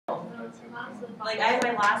Like, I have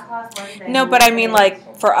my last class Wednesday. No, but I mean,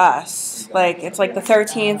 like, for us. Like, it's like the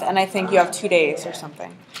 13th, and I think you have 2 days or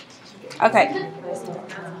something. Okay.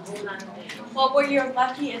 Well, where you're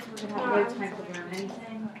lucky is we're going to have no time to learn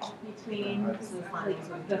anything between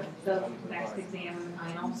the next exam and the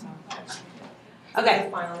final. So. Okay. The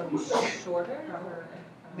final will be shorter? Or,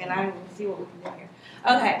 I mean, I will see what we can do here.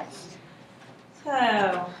 Okay.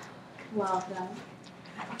 So, welcome.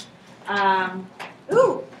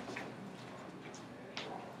 Ooh.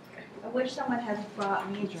 I wish someone had brought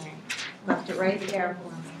me a drink. Left it right there for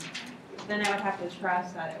me. Then I would have to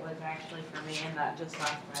trust that it was actually for me and not just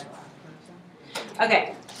left by the last person.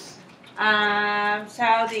 Okay.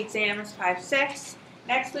 So the exam is 5-6.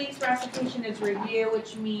 Next week's recitation is review,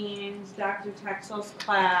 which means Dr. Texel's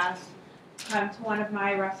class come to one of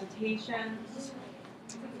my recitations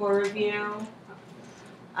for review.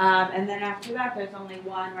 And then after that, there's only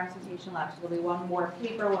one recitation left. So there'll be one more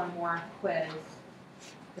paper, one more quiz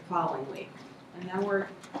the following week. And then we're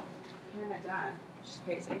kind of done, which is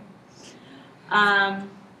crazy.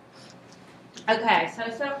 Okay,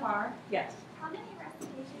 so far, yes. How many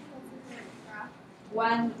recitation quizzes did you drop?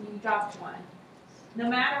 One, you dropped one. No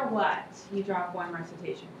matter what, you drop one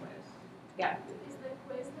recitation quiz. Yeah. Is the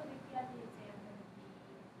quiz the week we have the exam going to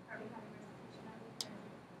be, are we having recitation that week?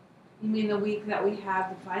 You mean the week that we have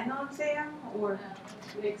the final exam, or? No,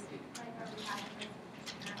 next week. Like, are we having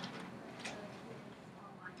recitation that week for the quiz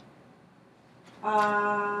online?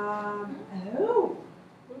 Oh.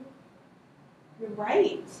 You're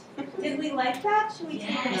right. Did we like that? Should we take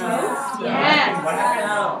a Yes. vote? Yes.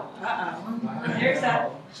 Uh-oh. There's a,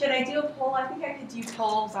 should I do a poll? I think I could do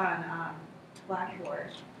polls on Blackboard.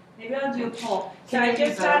 Maybe I'll do a poll. So I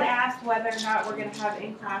just got asked whether or not we're going to have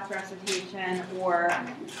in-class recitation or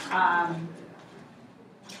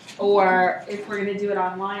if we're going to do it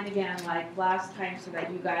online again like last time so that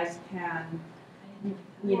you guys can,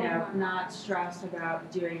 you know, not stress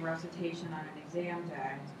about doing recitation on an exam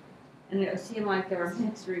day. And it seemed like there were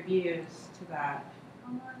mixed reviews to that.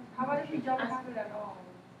 How about if you don't have it at all?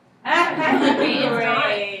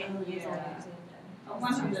 Great.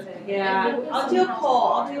 Yeah, I'll do a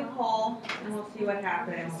poll, and we'll see what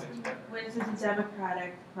happens. This is a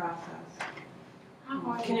democratic process.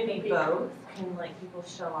 Can it be both? Can, like, people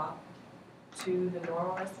show up to the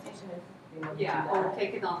normal recitation if they want to do that? Or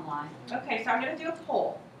take it online. Okay, so I'm going to do a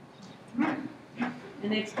poll.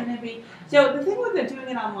 And it's going to be, so the thing with the doing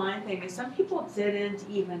it online thing is some people didn't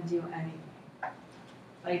even do anything.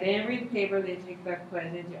 Like, they didn't read the paper, they didn't take the quiz,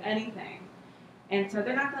 they didn't do anything. And so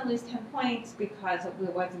they're not going to lose 10 points because it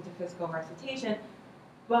wasn't a physical recitation,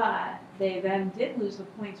 but they then did lose the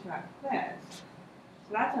points for that quiz.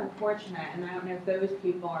 So that's unfortunate, and I don't know if those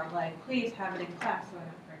people are like, please have it in class so I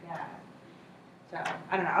don't forget. So,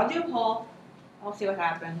 I don't know. I'll do a poll. I'll see what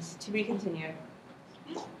happens. To be continued.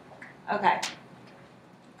 Okay.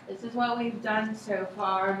 This is what we've done so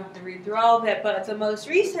far. I'm not going to read through all of it, but the most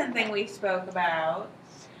recent thing we spoke about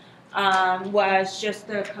was just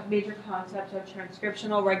the major concepts of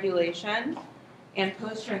transcriptional regulation and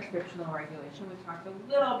post-transcriptional regulation. We talked a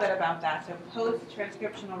little bit about that. So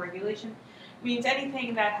post-transcriptional regulation means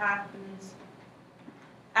anything that happens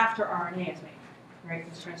after RNA is made, right?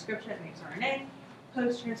 Because transcription makes RNA.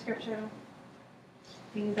 Post-transcriptional,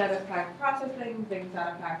 things that affect processing, things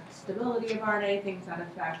that affect stability of RNA, things that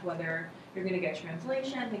affect whether you're going to get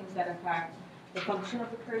translation, things that affect the function of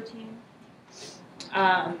the protein.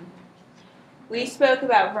 We spoke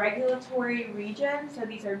about regulatory regions, so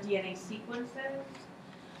these are DNA sequences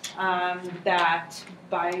that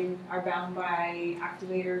are bound by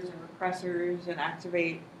activators or repressors and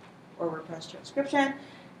activate or repress transcription.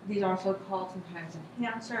 These are also called sometimes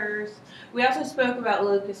enhancers. We also spoke about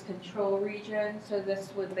locus control regions, so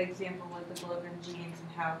this was the example with the globin genes and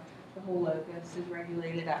how the whole locus is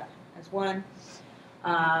regulated as one.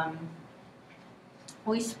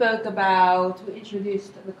 We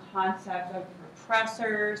introduced the concept of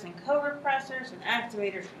repressors and co-repressors and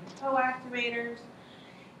activators and co-activators,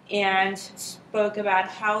 and spoke about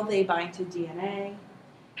how they bind to DNA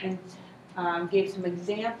and gave some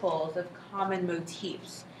examples of common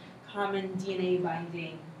motifs, common DNA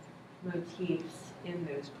binding motifs in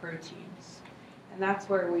those proteins. And that's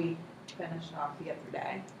where we finished off the other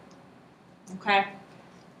day. Okay?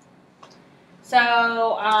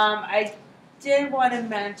 So I did want to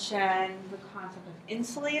mention the concept of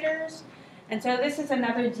insulators. And so this is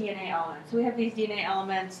another DNA element. So we have these DNA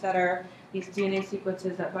elements that are these DNA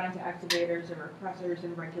sequences that bind to activators and repressors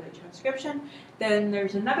and regulate transcription. Then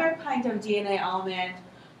there's another kind of DNA element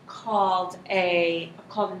called an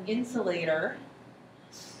insulator.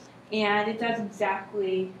 And it does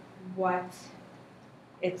exactly what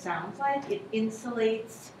it sounds like. It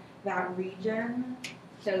insulates that region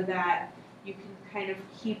so that you can kind of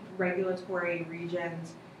keep regulatory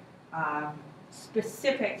regions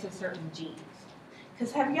specific to certain genes.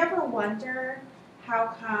 Because have you ever wondered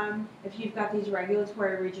how come if you've got these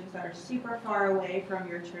regulatory regions that are super far away from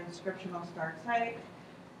your transcriptional start site,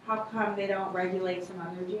 how come they don't regulate some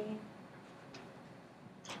other gene?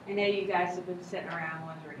 I know you guys have been sitting around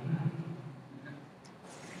wondering.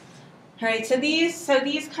 All right, so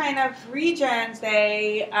these kind of regions,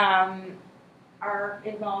 they are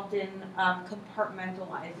involved in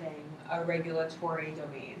compartmentalizing a regulatory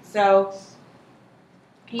domain. So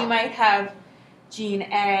you might have gene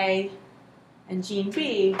A and gene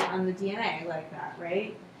B on the DNA like that,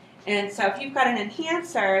 right? And so if you've got an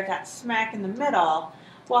enhancer that's smack in the middle,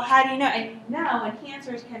 well, how do you know? And you know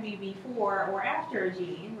enhancers can be before or after a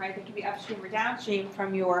gene, right? They can be upstream or downstream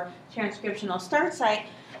from your transcriptional start site.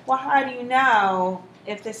 Well, how do you know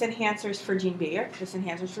if this enhancer is for gene B or if this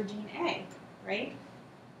enhancer is for gene A, right?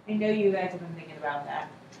 I know you guys have been thinking about that.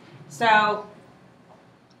 So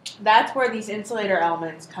that's where these insulator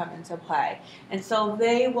elements come into play. And so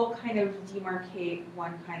they will kind of demarcate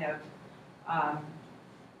one kind of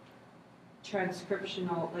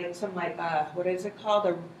transcriptional, what is it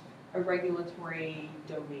called? A regulatory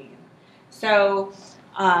domain. So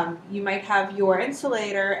you might have your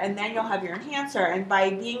insulator and then you'll have your enhancer. And by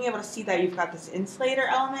being able to see that you've got this insulator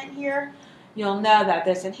element here, you'll know that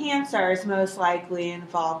this enhancer is most likely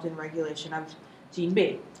involved in regulation of gene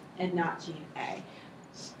B and not gene A.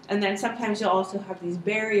 And then sometimes you'll also have these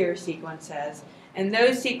barrier sequences. And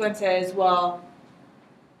those sequences, well,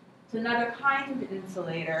 it's another kind of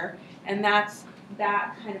insulator, and that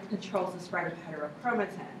kind of controls the spread of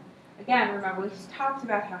heterochromatin. Again, remember, we just talked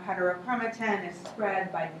about how heterochromatin is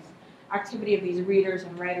spread by this activity of these readers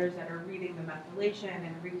and writers that are reading the methylation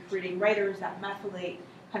and recruiting writers that methylate,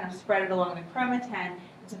 kind of spread it along the chromatin. And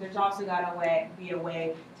so there's also got to be a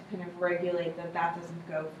way to kind of regulate that doesn't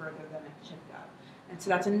go further than it should go. And so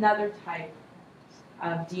that's another type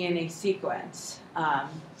of DNA sequence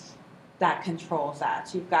that controls that.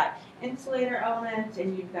 So you've got insulator elements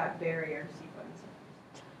and you've got barrier sequences.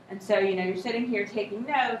 And so, you're sitting here taking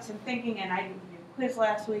notes and thinking, and I didn't do a quiz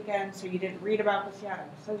last weekend, so you didn't read about this yet. I'm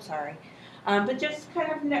so sorry. But just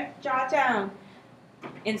kind of jot down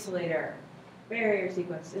insulator, barrier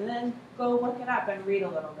sequence, and then go look it up and read a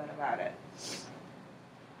little bit about it.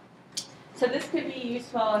 So this could be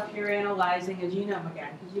useful if you're analyzing a genome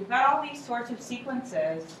again, because you've got all these sorts of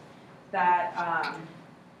sequences that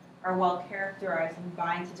are well characterized and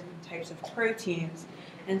bind to different types of proteins.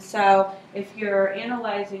 And so if you're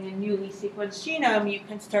analyzing a newly sequenced genome, you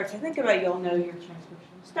can start to think about, you'll know your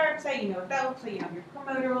transcriptional start site, you know what that looks like, you know what your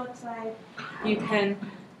promoter looks like. You can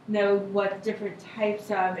know what different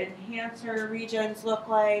types of enhancer regions look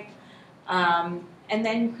like. And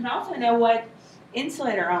then you can also know what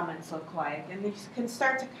insulator elements look like, and you can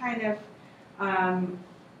start to kind of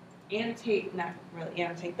annotate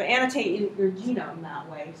your genome that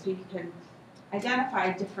way, so you can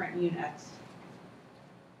identify different units.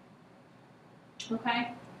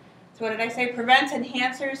 Okay, so what did I say? Prevents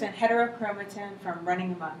enhancers and heterochromatin from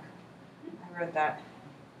running amok. I wrote that.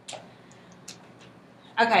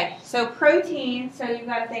 Okay, so proteins, so you've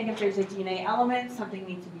got to think if there's a DNA element, something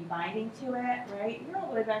needs to be binding to it, right? You're all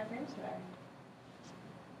the way back there today.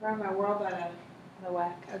 Around my world out of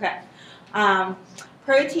whack. Okay.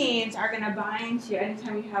 Proteins are going to bind to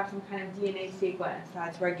anytime you have some kind of DNA sequence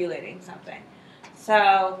that's regulating something.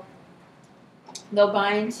 So they'll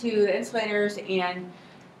bind to the insulators and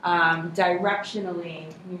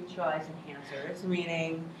directionally neutralize enhancers,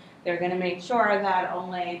 meaning they're going to make sure that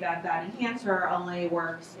that enhancer only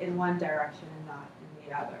works in one direction and not in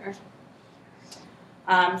the other.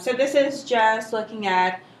 So this is just looking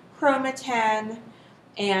at chromatin.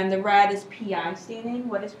 And the red is PI staining.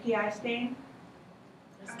 What is PI stain?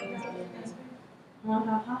 What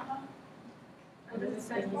does it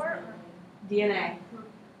stand for? DNA.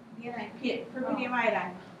 Pyrimidine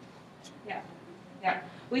iodine. Yeah.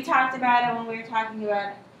 We talked about it when we were talking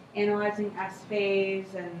about analyzing S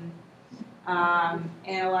phase and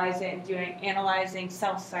analyzing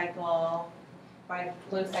cell cycle by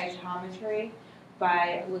flow cytometry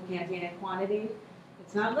by looking at DNA quantity.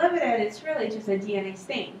 It's not limited, it's really just a DNA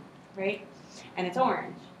stain, right? And it's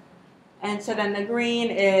orange. And so then the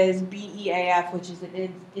green is BEAF, which is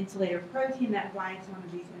an insulator protein that binds one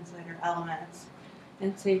of these insulator elements.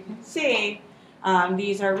 And so you can see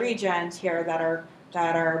these are regions here that are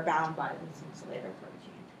bound by this insulator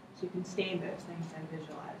protein. So you can stain those things and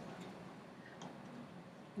visualize them.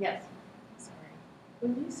 Yes? Sorry.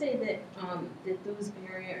 When you say that those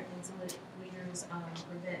barrier insulators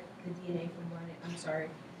prevent the DNA from running,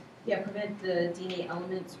 prevent the DNA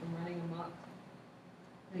elements from running amok.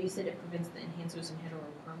 No, you said it prevents the enhancers and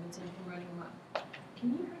heterochromatin from running amok. Can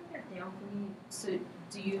you break that down for me? So,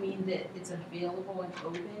 do you mean that it's available and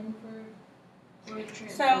open for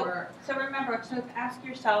So remember, so ask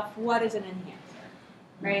yourself, what is an enhancer?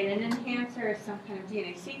 Right? An enhancer is some kind of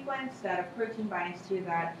DNA sequence that a protein binds to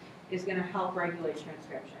that is going to help regulate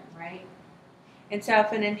transcription, right? And so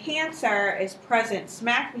if an enhancer is present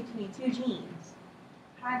smack between two genes,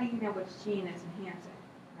 how do you know which gene is enhancing,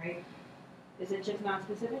 right? Is it just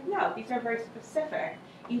non-specific? No, these are very specific.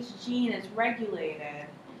 Each gene is regulated,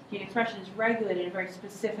 gene expression is regulated in a very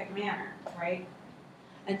specific manner, right?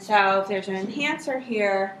 And so if there's an enhancer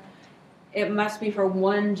here, it must be for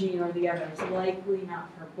one gene or the other. It's likely not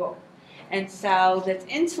for both. And so this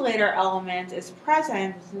insulator element is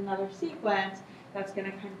present. This is another sequence that's going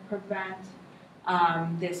to kind of prevent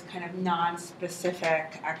this kind of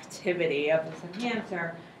non-specific activity of this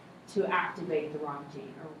enhancer to activate the wrong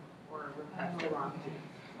gene or repress the wrong gene.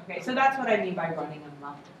 Okay, so that's what I mean by running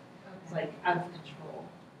amok. It's like out of control.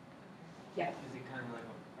 Yes. Is it kind of like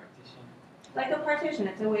a partition? Like a partition.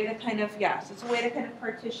 It's a way to kind of, yes, it's a way to kind of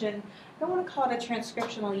partition. I don't want to call it a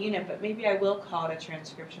transcriptional unit, but maybe I will call it a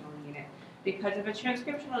transcriptional unit. Because if a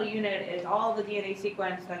transcriptional unit is all the DNA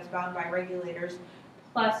sequence that's bound by regulators,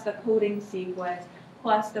 plus the coding sequence,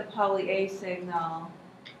 plus the poly A signal,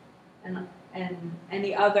 and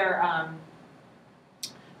any other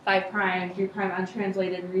 5' 3'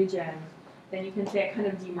 untranslated regions, then you can say it kind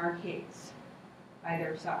of demarcates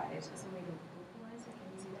either side. Is there a way to localize it? Can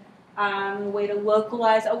you see that? A way to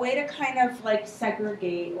localize, a way to kind of like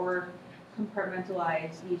segregate or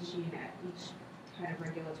compartmentalize each unit, each kind of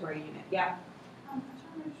regulatory unit. Yeah. I'm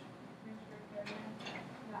trying to make sure I get it.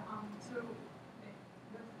 Yeah, so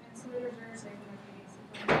with insulators are saying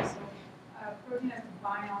that the sequence, so protein has to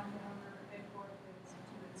bind on whenever it forces to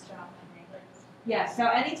its job. Like, Yeah, so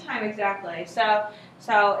anytime, exactly. So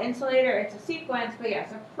insulator, it's a sequence, but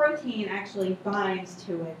yes, a protein actually binds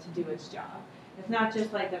to it to do its job. It's not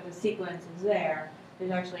just like that the sequence is there,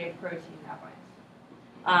 there's actually a protein that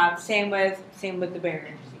binds. Same with the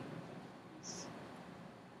barrier sequences.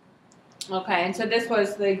 Okay, and so this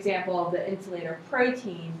was the example of the insulator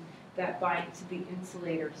protein that binds to the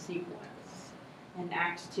insulator sequence and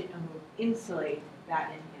acts to insulate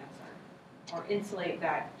that enhancer or insulate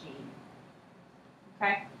that gene.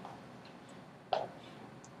 Okay.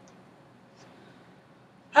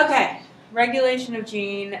 Okay, regulation of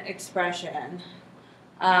gene expression.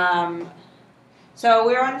 So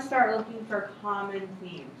we want to start looking for common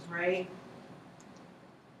themes, right?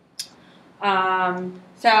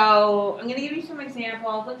 So I'm going to give you some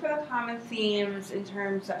examples. Look for the common themes in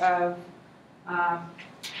terms of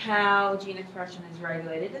how gene expression is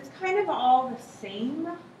regulated. It's kind of all the same.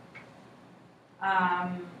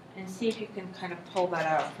 And see if you can kind of pull that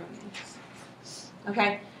out from these.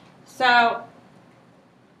 Okay, so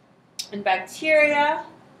in bacteria,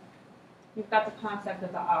 you've got the concept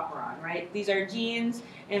of the operon, right? These are genes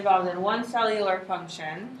involved in one cellular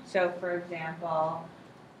function. So, for example,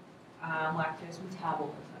 lactose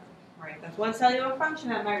metabolism, right? That's one cellular function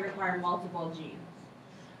that might require multiple genes.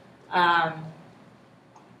 And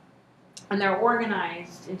they're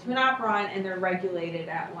organized into an operon, and they're regulated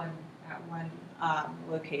at one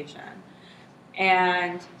location.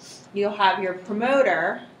 And you'll have your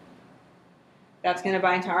promoter that's going to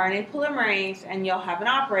bind to RNA polymerase, and you'll have an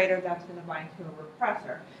operator that's going to bind to a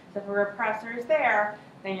repressor. So if a repressor is there,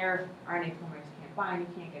 then your RNA polymerase can't bind, you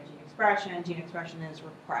can't get gene expression. Gene expression is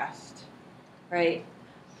repressed, right?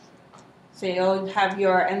 So you'll have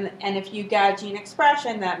your, and if you get gene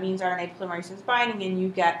expression, that means RNA polymerase is binding, and you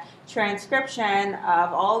get transcription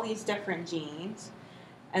of all these different genes.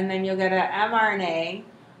 And then you'll get an mRNA,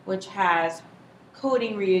 which has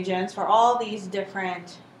coding regions for all these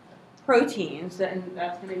different proteins, and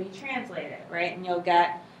that's going to be translated, right? And you'll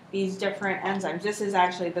get these different enzymes. This is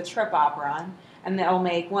actually the trip operon, and they'll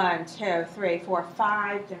make 1, 2, 3, 4,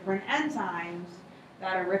 5 different enzymes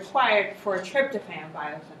that are required for tryptophan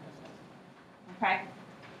biosynthesis. Okay?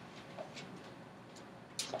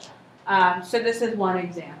 So this is one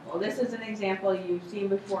example. This is an example you've seen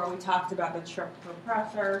before. We talked about the trip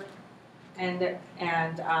repressor and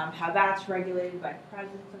how that's regulated by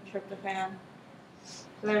presence of tryptophan.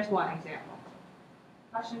 So there's one example.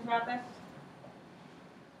 Questions about this?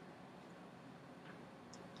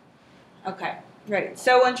 Okay, great.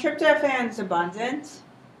 So when tryptophan is abundant,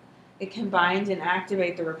 it can bind and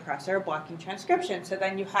activate the repressor, blocking transcription. So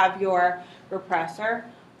then you have your repressor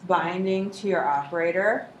binding to your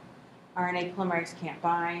operator, RNA polymerase can't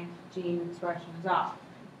bind, gene expression is off,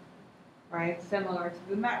 right? Similar to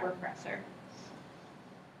the MET repressor.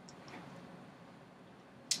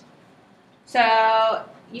 So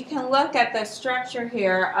you can look at the structure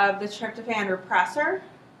here of the tryptophan repressor,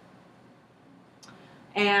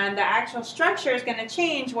 and the actual structure is going to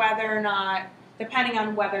change whether or not, depending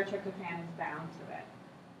on whether tryptophan is bound to it.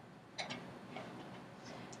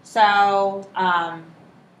 So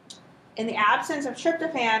in the absence of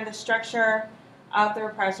tryptophan, the structure of the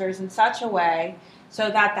repressor is in such a way so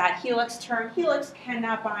that that helix-term helix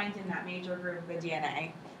cannot bind in that major groove of the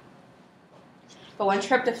DNA. But when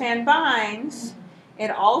tryptophan binds,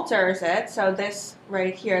 it alters it. So this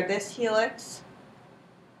right here, this helix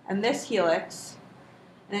and this helix,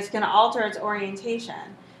 and it's going to alter its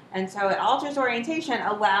orientation. And so it alters orientation,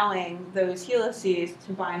 allowing those helices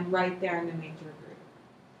to bind right there in the major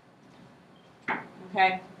groove.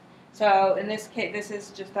 Okay? So in this case, this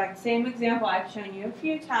is just that same example I've shown you a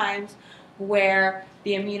few times where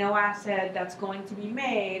the amino acid that's going to be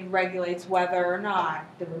made regulates whether or not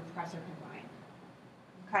the repressor can bind.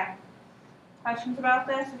 Okay? Questions about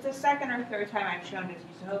this? It's the second or third time I've shown it to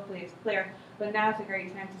you, so hopefully it's clear. But now's a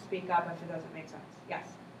great time to speak up if it doesn't make sense. Yes?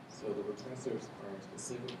 So the repressors are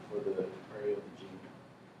specific for the area of the gene.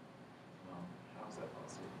 How is that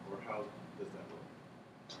possible? Or how does that work?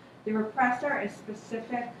 The repressor is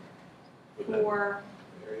specific With for...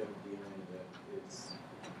 that area of DNA that is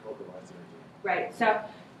localized in our gene. Right, so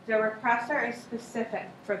the repressor is specific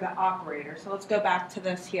for the operator. So let's go back to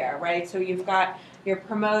this here, right? So you've got your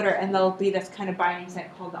promoter, and there'll be this kind of binding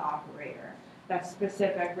site called the operator. That's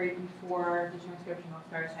specific right before the transcriptional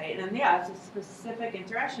start site. And then, yeah, it's a specific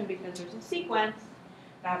interaction because there's a sequence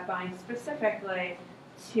that binds specifically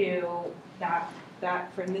to that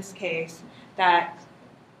for in this case, that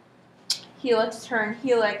helix-turn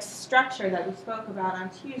helix structure that we spoke about on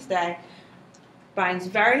Tuesday binds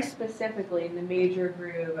very specifically in the major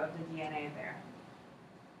groove of the DNA there.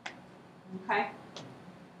 Okay?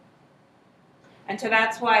 And so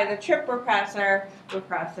that's why the TRP repressor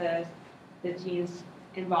represses the genes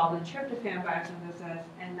involved in tryptophan biosynthesis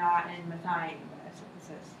and not in methionine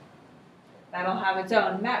biosynthesis. That'll have its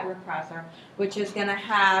own MET repressor, which is going to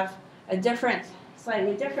have a different,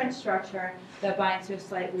 slightly different structure that binds to a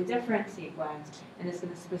slightly different sequence and is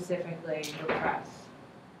going to specifically repress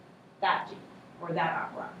that gene or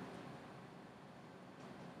that operon.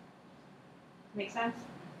 Make sense?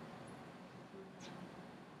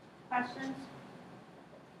 Questions?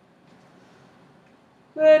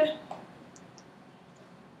 Good.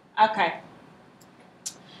 Okay.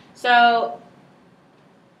 So,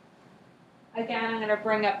 again, I'm going to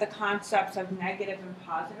bring up the concepts of negative and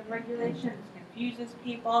positive regulation. This confuses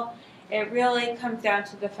people. It really comes down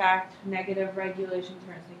to the fact negative regulation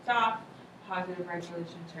turns things off, positive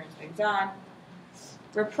regulation turns things on.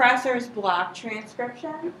 Repressors block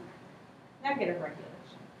transcription, negative regulation.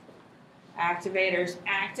 Activators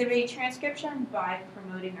activate transcription by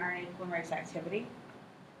promoting RNA polymerase activity,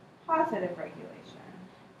 positive regulation.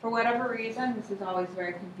 For whatever reason, this is always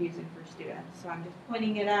very confusing for students, so I'm just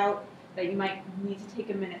pointing it out that you might need to take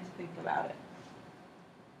a minute to think about it.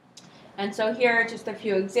 And so here are just a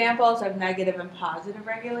few examples of negative and positive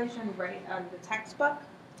regulation right out of the textbook.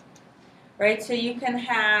 Right, so you can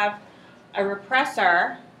have a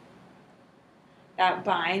repressor that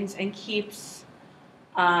binds and keeps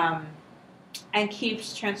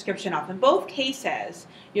transcription off. In both cases,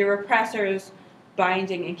 your repressor is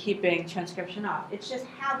binding and keeping transcription off. It's just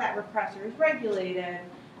how that repressor is regulated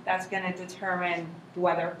that's going to determine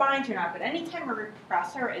whether it binds or not. But anytime a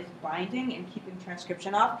repressor is binding and keeping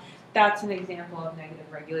transcription off, that's an example of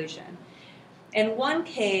negative regulation. In one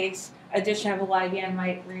case, addition of a ligand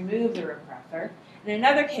might remove the repressor. In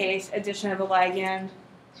another case, addition of a ligand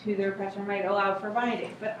to the repressor might allow for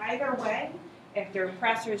binding. But either way, if the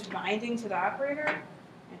repressor is binding to the operator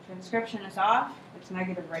and transcription is off, it's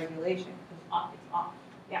negative regulation because off is off.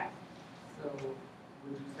 Yeah. So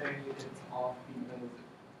would you say it's off because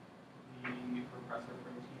the repressor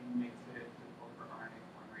protein makes it difficult for RNA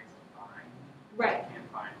polymerase to bind? Right. It can't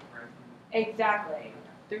bind, right? Exactly.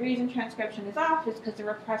 The reason transcription is off is because the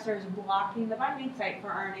repressor is blocking the binding site for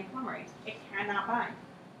RNA polymerase. It cannot bind.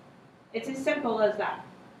 It's as simple as that.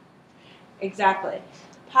 Exactly.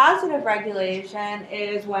 Positive regulation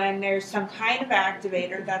is when there's some kind of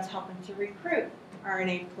activator that's helping to recruit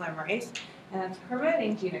RNA polymerase and that's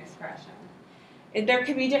promoting gene expression. There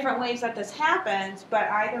could be different ways that this happens, but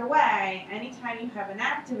either way, anytime you have an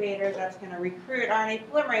activator that's going to recruit RNA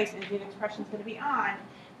polymerase and gene expression is going to be on,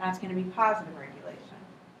 that's going to be positive regulation.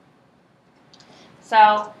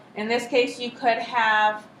 So in this case, you could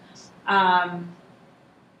have a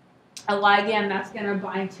a ligand that's going to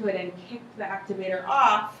bind to it and kick the activator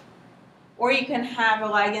off, or you can have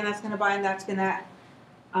a ligand that's going to bind that's going to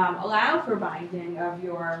allow for binding of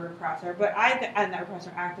your repressor, but not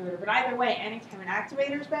repressor activator. But either way, anytime an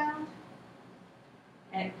activator is bound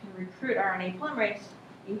and it can recruit RNA polymerase,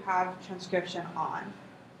 you have transcription on.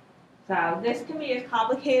 So this can be as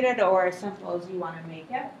complicated or as simple as you want to make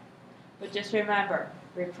it. But just remember,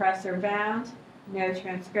 repressor bound, no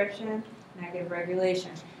transcription, negative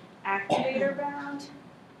regulation. Activator bound,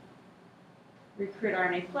 recruit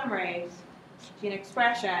RNA polymerase, gene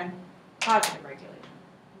expression, positive regulation.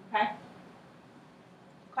 Okay?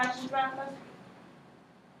 Questions about this?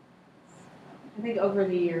 I think over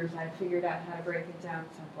the years I've figured out how to break it down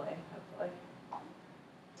simply, hopefully.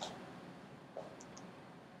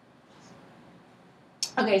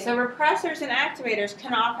 Okay, so repressors and activators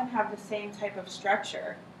can often have the same type of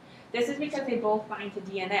structure. This is because they both bind to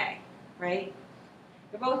DNA, right?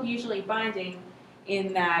 They're both usually binding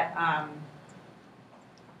in that,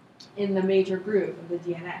 in the major groove of the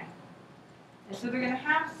DNA. And so they're going to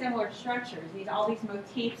have similar structures, all these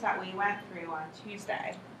motifs that we went through on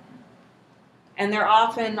Tuesday. And they're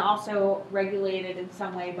often also regulated in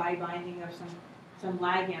some way by binding of some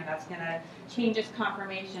ligand that's going to change its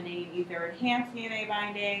conformation and either enhance DNA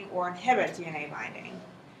binding or inhibit DNA binding.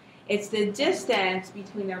 It's the distance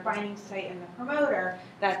between their binding site and the promoter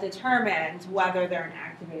that determines whether they're an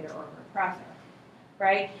activator or a repressor,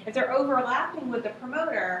 right? If they're overlapping with the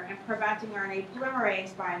promoter and preventing RNA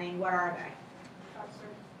polymerase binding, what are they?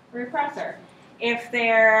 Repressor. If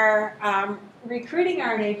they're recruiting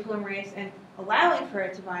RNA polymerase and allowing for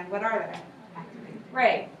it to bind, what are they? Activator.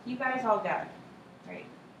 Right. You guys all got it. Right.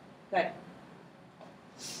 Good.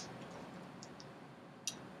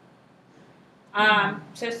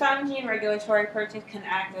 So some gene regulatory proteins can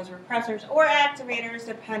act as repressors or activators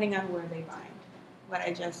depending on where they bind, what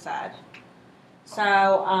I just said.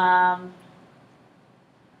 So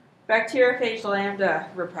bacteriophage lambda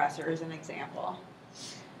repressor is an example.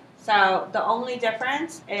 So the only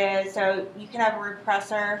difference is, so you can have a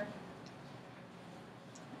repressor,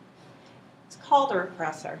 it's called a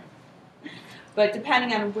repressor, but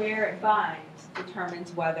depending on where it binds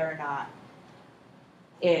determines whether or not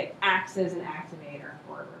it acts as an activator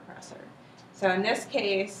or a repressor. So in this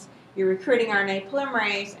case, you're recruiting RNA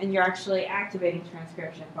polymerase and you're actually activating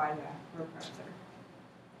transcription by the repressor.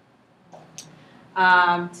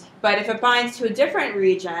 But if it binds to a different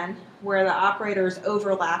region where the operator is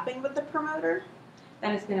overlapping with the promoter,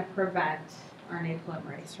 then it's going to prevent RNA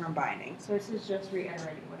polymerase from binding. So this is just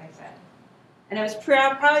reiterating what I said. And it was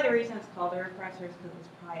probably the reason it's called a repressor is because it was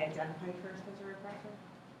probably identified first as a repressor.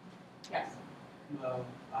 Yes? Well,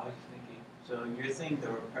 I was thinking, so you're saying the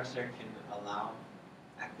repressor can allow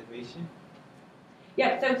activation?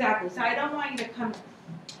 Yeah, so exactly. So I don't want you to come,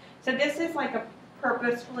 so this is like a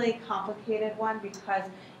purposefully complicated one because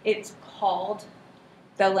it's called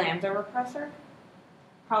the lambda repressor,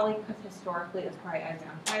 probably because historically it's probably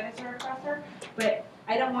identified as a repressor, but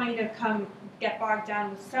I don't want you to get bogged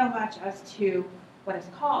down with so much as to what it's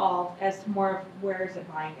called as to more of where is it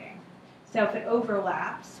binding. So if it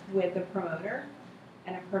overlaps with the promoter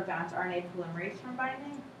and it prevents RNA polymerase from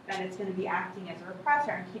binding, then it's going to be acting as a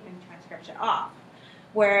repressor and keeping transcription off.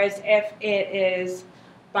 Whereas if it is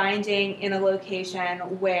binding in a location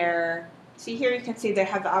where, see here you can see they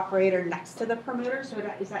have the operator next to the promoter, so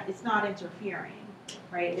it's not interfering,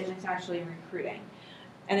 right? And it's actually recruiting.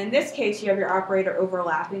 And in this case, you have your operator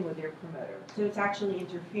overlapping with your promoter. So it's actually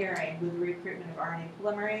interfering with the recruitment of RNA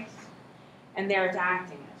polymerase, and there it's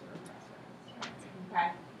acting as a repressor.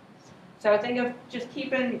 Okay? So think of just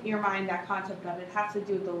keep in your mind that concept of it has to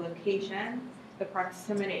do with the location, the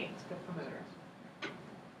proximity to the promoter.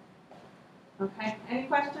 Okay, any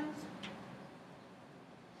questions?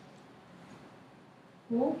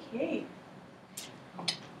 Okay.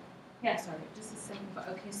 Yeah, sorry, just a second.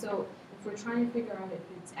 Okay, so if we're trying to figure out if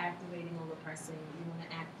it's activating or repressing, you want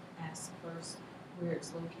to ask first where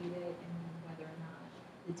it's located and whether or not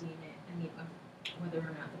the DNA, whether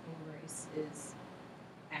or not the polymerase is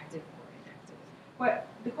active or inactive. What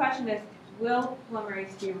the question is, will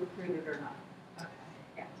polymerase be recruited or not? Okay.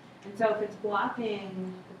 Yeah. And so if it's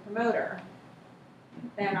blocking the promoter,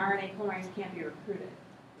 then RNA polymerase can't be recruited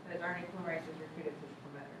because RNA polymerase is recruited to the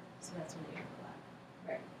promoter. So that's when they overlap.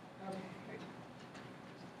 Right. Okay.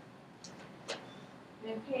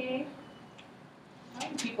 Okay. How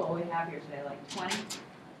many people we have here today? Like 20?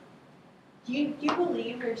 Do you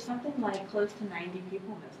believe there's something like close to 90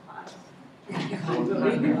 people in this class?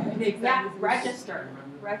 Yeah, register.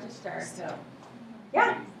 So,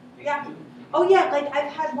 Yeah. Oh yeah, like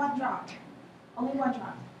I've had one drop. Only one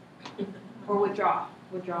drop. Or withdraw.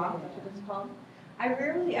 withdrawal, that's what it's called. I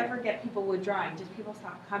rarely ever get people withdrawing, just people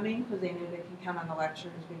stop coming because they know they can come on the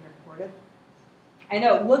lecture as being recorded. I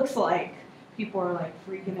know it looks like people are like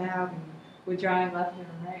freaking out and withdrawing left and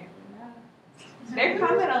right. No.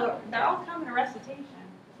 They're all coming to recitation.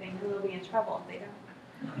 They know they'll be in trouble if they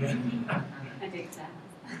don't. And the exam.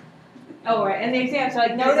 Oh, right, and the exams, so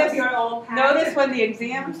like notice when the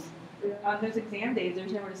exams, on those exam days,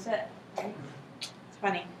 there's nowhere to sit. Right? It's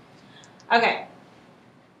funny. Okay.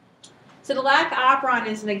 So the lac operon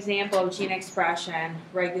is an example of gene expression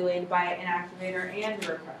regulated by an activator and a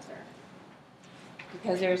repressor.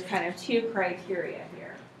 Because there's kind of two criteria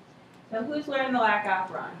here. So who's learned the lac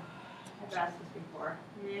operon? I've asked this before.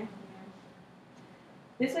 Yeah.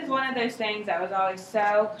 This is one of those things that was always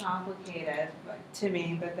so complicated to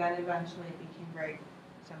me, but then eventually it became very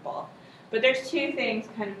simple. But there's two things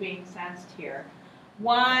kind of being sensed here.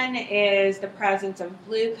 One is the presence of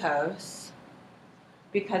glucose,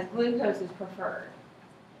 because glucose is preferred.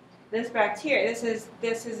 This bacteria,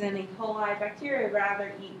 this is an E. coli bacteria,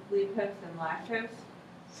 rather eat glucose than lactose.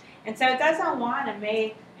 And so it doesn't want to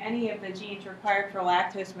make any of the genes required for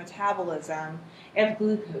lactose metabolism if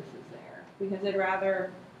glucose is there, because it'd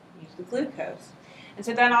rather use the glucose. And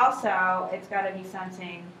so then also it's got to be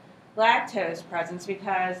sensing lactose presence,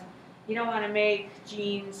 because you don't want to make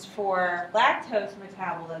genes for lactose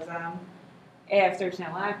metabolism if there's no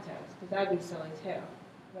lactose, because that would be silly too.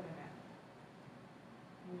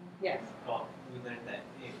 Yes. Well, we learned that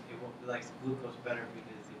it likes glucose better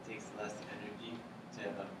because it takes less energy to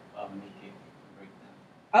make it break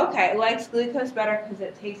down. Okay, it likes glucose better because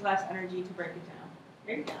it takes less energy to break it down.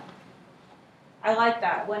 There you go. I like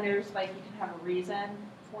that. When there's like, you can have a reason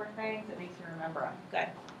for things, it makes you remember them. Good.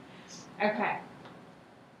 Okay.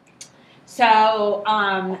 So,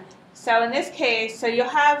 so in this case, so you'll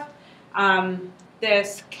have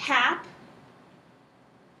this cap,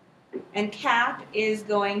 and cap is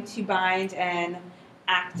going to bind and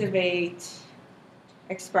activate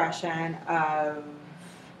expression of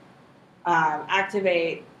the lac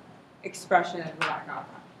operon.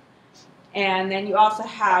 And then you also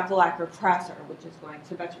have the lac repressor, which is going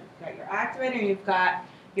to, that's you've got your activator, and you've got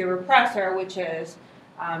your repressor, which is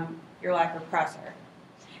your lac repressor.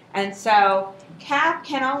 And so cap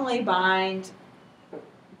can only bind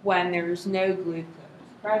when there's no glucose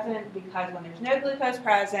present, because when there's no glucose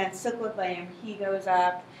present, cyclic AMP goes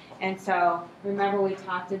up. And so remember we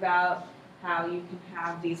talked about how you can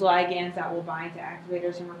have these ligands that will bind to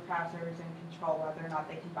activators and repressors and control whether or not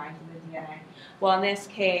they can bind to the DNA. Well, in this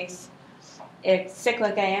case, if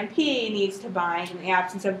cyclic AMP needs to bind in the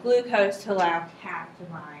absence of glucose to allow cap to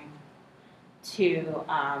bind to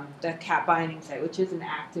the cap binding site, which is an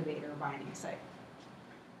activator binding site.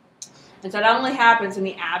 And so that only happens in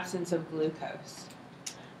the absence of glucose.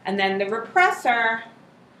 And then the repressor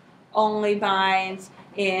only binds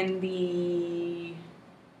in the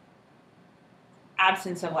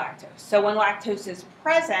absence of lactose. So when lactose is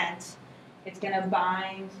present, it's going to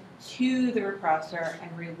bind to the repressor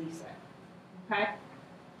and release it. Okay?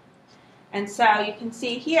 And so you can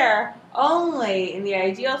see here, only in the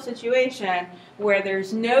ideal situation where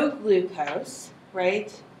there's no glucose,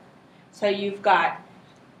 right? So you've got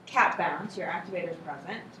cap bound, so your activator is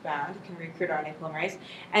present, it's bound, it can recruit RNA polymerase,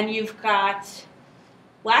 and you've got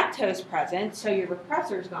lactose present, so your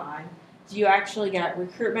repressor's gone, do you actually get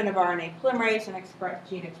recruitment of RNA polymerase and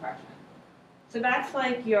gene expression. So that's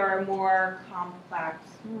like your more complex,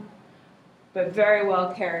 but very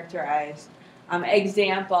well characterized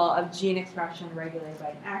example of gene expression regulated by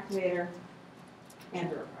an activator and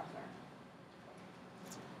a repressor.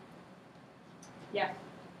 Yeah?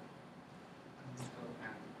 I'm still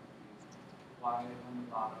kind of confused. Why on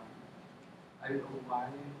the bottom? Why are the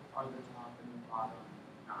top and the bottom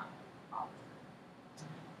not opposite?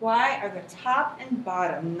 Why are the top and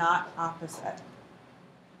bottom not opposite?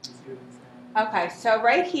 You see what I'm saying? Okay, so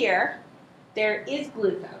right here, there is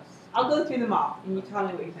glucose. I'll go through them all, and you tell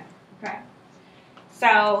me what you think. Okay.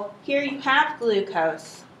 So here you have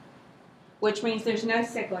glucose, which means there's no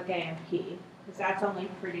cyclic AMP, because that's only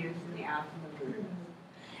produced in the absence of glucose.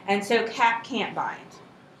 And so cap can't bind.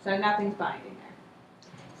 So nothing's binding there.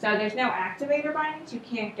 So there's no activator binding, so you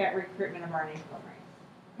can't get recruitment of RNA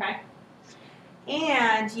polymerase. Okay?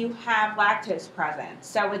 And you have lactose present.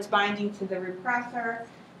 So it's binding to the repressor,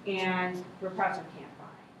 and repressor can't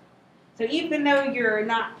bind. So even though you're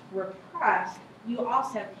not repressed, you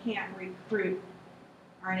also can't recruit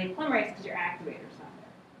RNA polymerase because your activator's not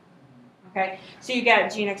there. Okay? So you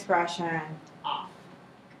get gene expression off.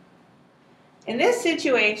 In this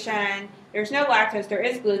situation, there's no lactose, there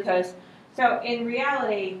is glucose, So in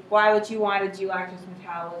reality, why would you want to do lactose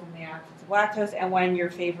metabolism in the absence of lactose and when your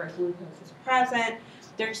favorite glucose is present?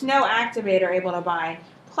 There's no activator able to bind,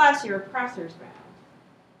 plus your repressor's bound.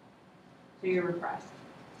 So you're repressed.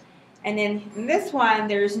 And in this one,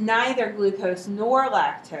 there's neither glucose nor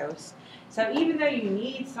lactose. So even though you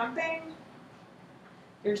need something,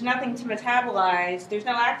 there's nothing to metabolize. There's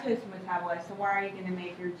no lactose to metabolize, so why are you going to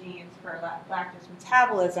make your genes for lactose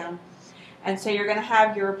metabolism? And so you're going to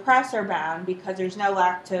have your repressor bound because there's no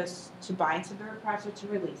lactose to bind to the repressor to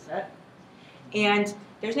release it. And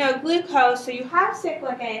there's no glucose, so you have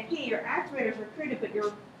cyclic AMP, your activator's recruited, but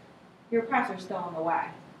your repressor's still in the way.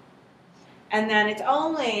 And then it's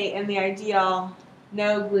only in the ideal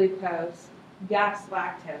no glucose, yes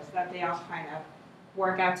lactose, that they all kind of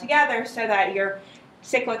work out together so that your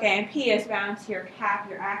cyclic AMP is bound to your cap,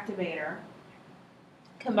 your activator,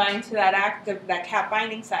 combined to that cap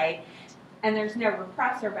binding site, and there's no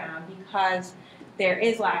repressor bound because there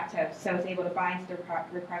is lactose, so it's able to bind to the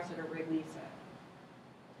repressor to release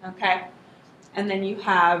it. Okay? And then you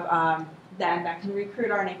have then that can recruit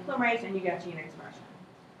RNA polymerase and you get gene expression.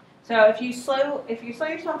 So if you slow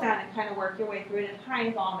yourself down and kind of work your way through it, it kind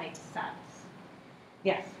of all makes sense.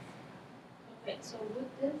 Yes? Okay, so would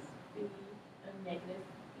this be a negative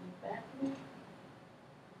feedback loop?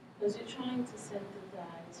 Because you're trying to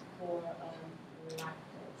synthesize for lactose,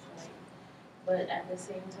 right? But at the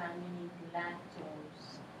same time, you need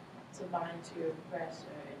lactose to bind to your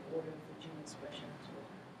repressor in order for gene expression to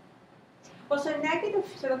occur. Well,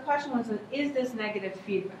 so the question was, is this negative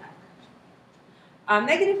feedback?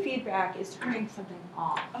 Negative feedback is turning something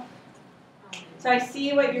off. So I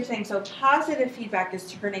see what you're saying. So positive feedback is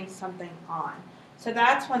turning something on. So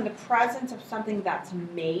that's when the presence of something that's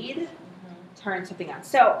made turns something on.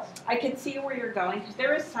 So I can see where you're going because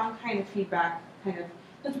there is some kind of feedback, because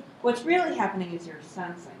what's really happening is you're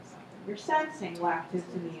sensing something. You're sensing lactose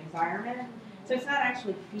in the environment. So it's not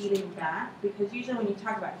actually feeding back, because usually when you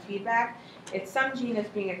talk about feedback, it's some gene that's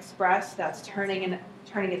being expressed that's turning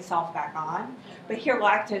itself back on. But here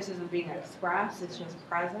lactose isn't being expressed, it's just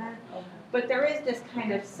present. But there is this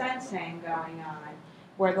kind of sensing going on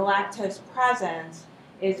where the lactose presence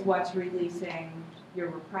is what's releasing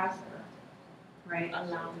your repressor, right?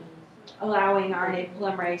 Allowing RNA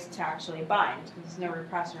polymerase to actually bind, because there's no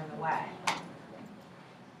repressor in the way.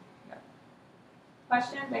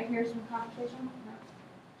 Questions? I hear some conversation. No?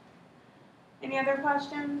 Any other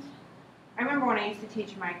questions? I remember when I used to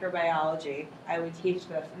teach microbiology, I would teach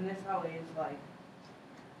this, and this always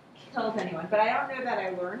killed anyone. But I don't know that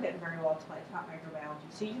I learned it very well until I taught microbiology.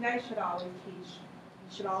 So you guys should always teach.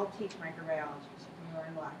 You should all teach microbiology so you can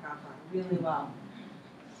learn lactose really well,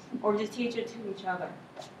 or just teach it to each other,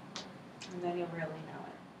 and then you'll really know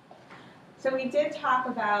it. So we did talk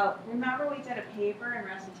about. Remember, we did a paper in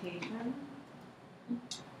recitation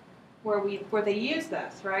where they use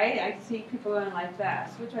this, right? I see people going like this,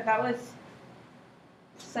 which I thought was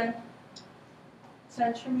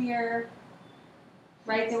centromere,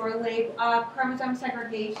 right? They were chromosome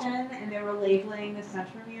segregation, and they were labeling the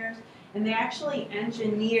centromeres, and they actually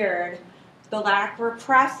engineered the lac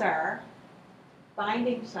repressor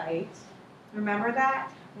binding sites. Remember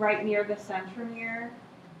that? Right near the centromere.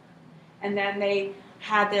 And then they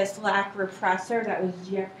had this lac repressor that was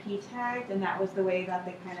GFP tagged, and that was the way that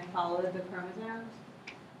they kind of followed the chromosomes.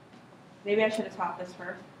 Maybe I should have taught this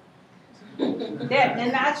first. Yeah,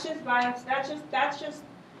 and that's just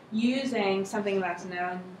using something that's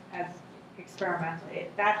known as experimentally.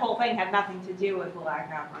 That whole thing had nothing to do with the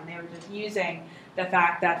lactose. They were just using the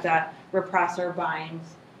fact that the repressor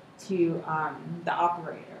binds to the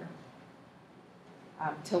operator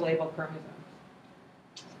to label chromosomes.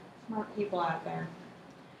 Smart people out there.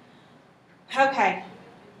 Okay,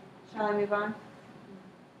 shall I move on?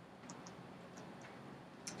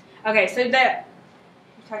 Okay, so we're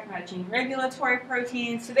talking about gene regulatory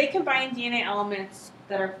proteins. So they combine DNA elements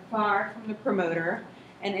that are far from the promoter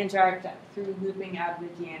and interact through looping out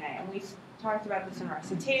of the DNA. And we talked about this in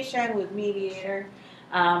recitation with mediator.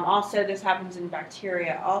 Also, this happens in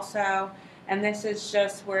bacteria also. And this is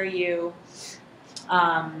just where you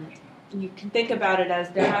can think about it as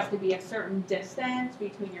there has to be a certain distance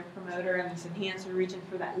between your promoter and this enhancer region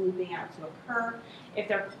for that looping out to occur. If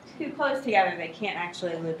they're too close together, they can't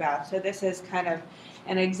actually loop out. So this is kind of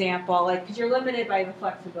an example, because you're limited by the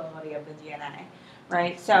flexibility of the DNA,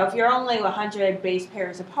 right? So if you're only 100 base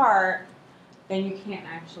pairs apart, then you can't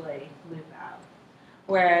actually loop out.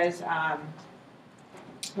 Whereas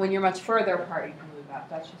when you're much further apart, you can loop out.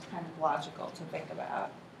 That's just kind of logical to think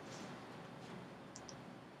about.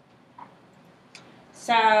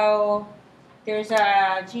 So there's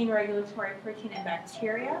a gene regulatory protein in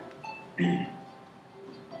bacteria. That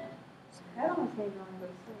almost made me want to go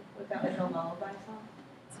to sleep. Was that like a lullaby song?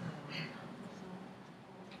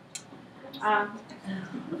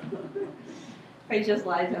 I just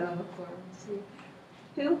lied down on the floor and sleep.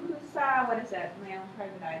 Who's what is it? My own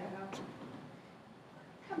private Idaho.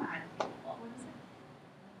 Come on. What is it?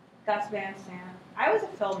 Gus Van Sant. I was a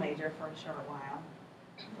film major for a short while.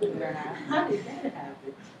 Believe it or not. How did that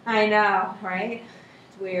happen? I know, right?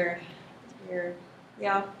 It's weird. It's weird. We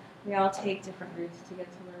all take different routes to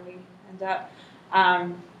get to where we end up.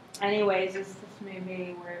 Anyways, this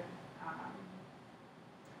movie where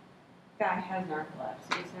guy has narcolepsy,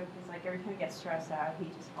 so he's like every time he gets stressed out, he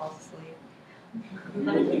just falls asleep.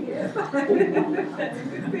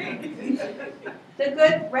 The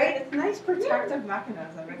good, right? It's a nice protective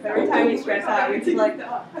mechanism. If every time you stress out, you're just like,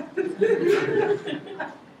 right.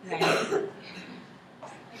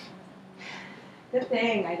 Good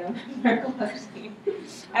thing I don't have narcolepsy.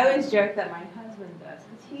 I always joke that my husband does,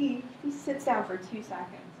 because he sits down for 2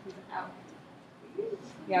 seconds, he's out.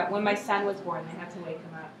 Yeah, when my son was born, they had to wake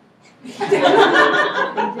him up. They did.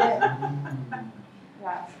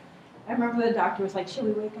 Yeah. I remember the doctor was like, should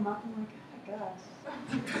we wake him up? I'm like, I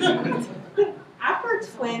guess.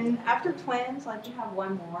 After twins, like you have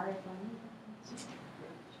one more.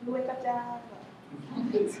 Should we wake up Dad?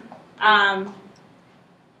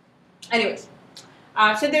 Anyways,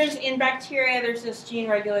 so in bacteria, there's this gene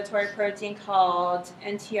regulatory protein called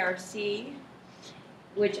NTRC,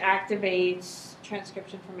 which activates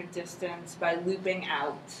transcription from a distance by looping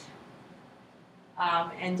out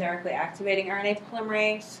and directly activating RNA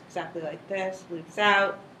polymerase, exactly like this, loops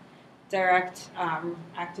out, direct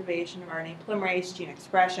activation of RNA polymerase, gene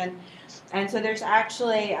expression. And so there's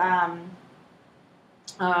actually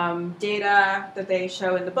data that they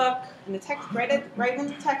show in the book, in the text, right in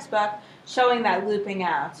the textbook, showing that looping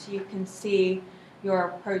out. So you can see your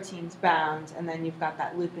proteins bound, and then you've got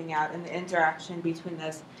that looping out and the interaction between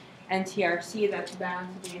this NTRC that's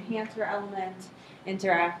bound to the enhancer element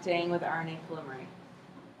interacting with RNA polymerase.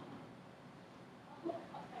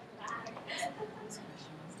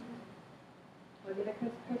 What did the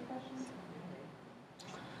quiz question?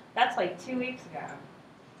 That's like 2 weeks ago.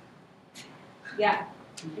 Yeah,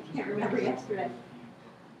 I can't remember yesterday.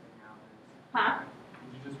 Huh?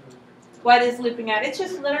 What is looping out? It's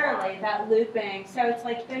just literally that looping. So it's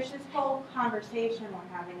like there's this whole conversation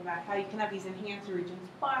we're having about how you can have these enhancer regions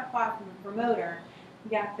far from the promoter,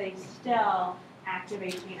 yet they still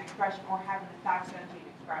activate gene expression or have an effect on gene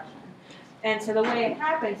expression. And so the way it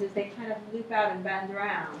happens is they kind of loop out and bend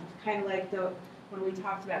around, kind of like when we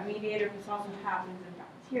talked about mediator, this also happens in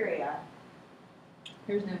bacteria.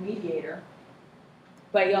 There's no mediator,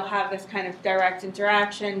 but you'll have this kind of direct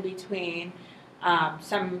interaction between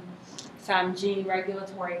some gene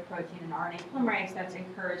regulatory protein and RNA polymerase that's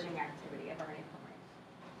encouraging activity of RNA polymerase.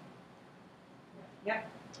 Yep.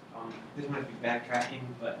 This might be backtracking,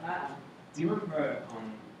 but do you remember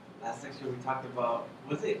last section we talked about,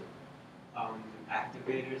 was it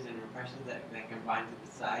activators and repressors that can bind to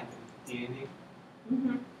the side of the DNA?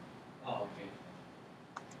 Mm-hmm. Oh, okay.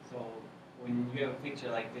 So when you have a picture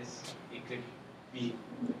like this, it could be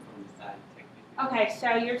from the side, technically. Okay,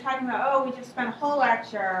 so you're talking about, we just spent a whole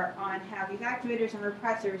lecture on how these activators and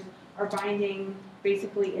repressors are binding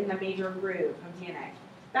basically in the major groove of DNA.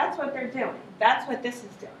 That's what they're doing. That's what this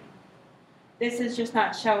is doing. This is just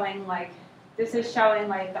not showing this is showing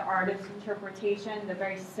the artist's interpretation, the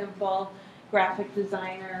very simple graphic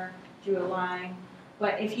designer drew a line.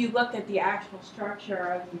 But if you looked at the actual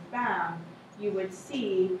structure of these bound, you would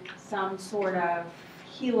see some sort of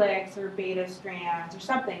helix or beta strands or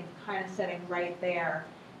something kind of sitting right there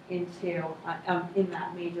into in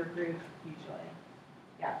that major groove usually.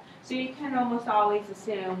 Yeah. So you can almost always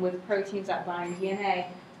assume with proteins that bind DNA,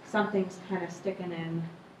 something's kind of sticking in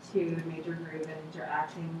to the major groove and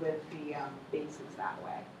interacting with the bases that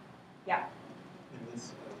way. Yeah. And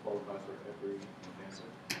this qualifies for every enhancer?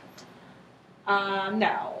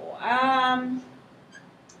 No.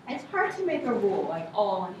 It's hard to make a rule, like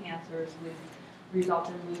all enhancers would result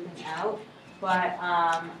in looping out, but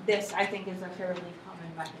this, I think, is a fairly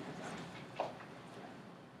common mechanism.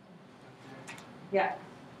 Yeah.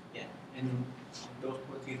 Yeah, and those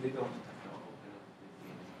proteins, they don't open up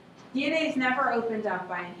the DNA. DNA is never opened up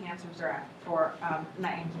by enhancers or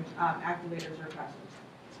not enhancers, activators or repressors.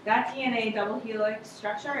 That DNA double helix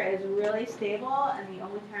structure is really stable, and the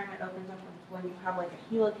only time it opens up is when you have like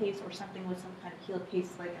a helicase or something with some kind of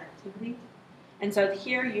helicase-like activity. And so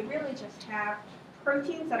here you really just have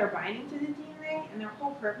proteins that are binding to the DNA, and their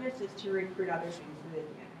whole purpose is to recruit other things to the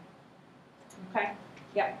DNA. Okay?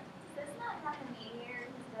 Yeah. Does this not have a mediator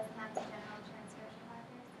who doesn't have the general transcription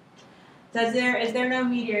Is there no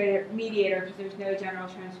mediator because there's no general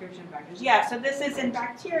transcription factors? Yeah, so this is in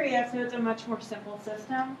bacteria, so it's a much more simple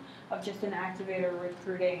system of just an activator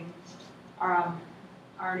recruiting RNA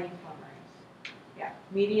polymerase. Yeah,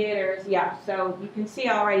 mediators, yeah, so you can see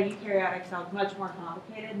already eukaryotic cells much more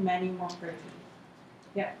complicated, many more proteins.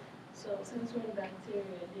 Yeah. So since we're in bacteria,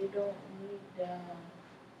 they don't need the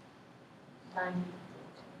binding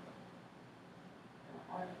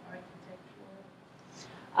architectural.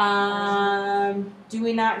 Do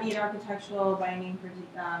we not need architectural binding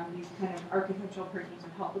these kind of architectural proteins to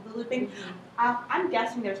help with the looping? I'm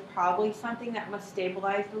guessing there's probably something that must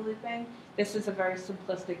stabilize the looping. This is a very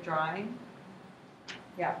simplistic drawing.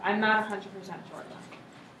 Yeah, I'm not 100% sure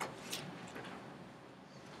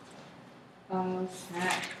though. Okay.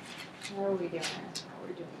 How are we doing? Oh,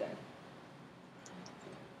 we're doing good.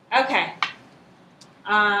 Okay.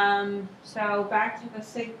 So back to the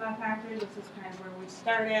sigma factors. This is kind of where we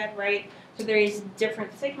started, right? So there's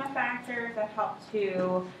different sigma factors that help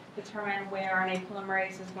to determine where RNA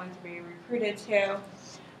polymerase is going to be recruited to,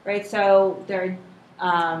 right? So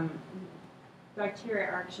bacteria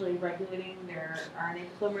are actually regulating their RNA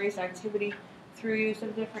polymerase activity through use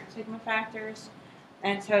of different sigma factors.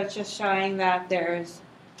 And so it's just showing that there's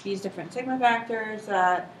these different sigma factors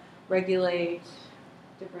that regulate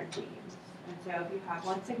different genes. And so if you have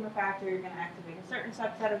one sigma factor, you're going to activate a certain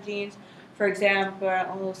subset of genes. For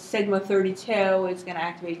example, sigma 32 is going to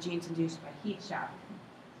activate genes induced by heat shock.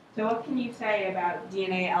 So what can you say about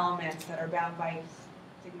DNA elements that are bound by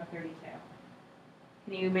sigma 32?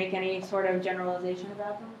 Can you make any sort of generalization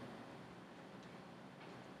about them?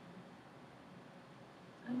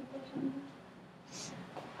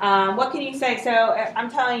 What can you say? So I'm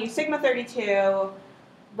telling you, sigma 32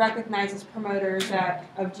 recognizes promoters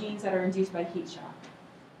of genes that are induced by heat shock.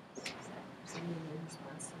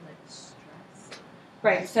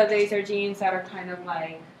 Right, so these are genes that are kind of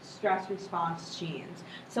like stress response genes.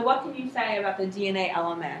 So what can you say about the DNA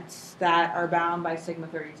elements that are bound by sigma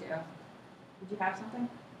 32? Did you have something?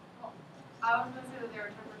 Well, I was going to say that they were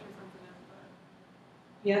temperature sensitive, but...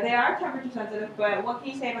 Yeah, they are temperature sensitive, but what can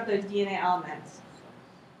you say about those DNA elements?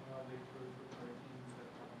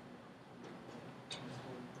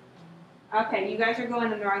 Okay, you guys are going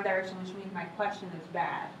in the wrong direction, which means my question is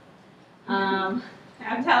bad. I'm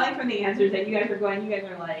telling from the answers that you guys are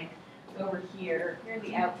like over here. You're in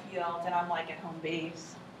the outfield, and I'm like at home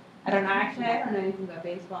base. I don't know anything about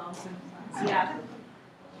baseball. Yeah.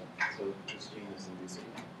 So this gene is inducing.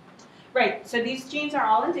 Right, so these genes are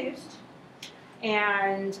all induced.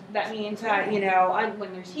 And that means that,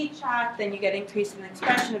 when there's heat shock, then you get increase in the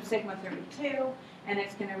expression of sigma 32, and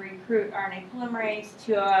it's going to recruit RNA polymerase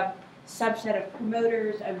to a subset of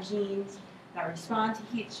promoters of genes that respond to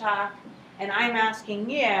heat shock. And I'm asking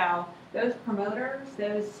you, those promoters,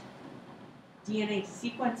 those DNA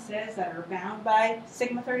sequences that are bound by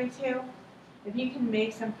sigma 32, if you can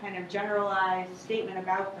make some kind of generalized statement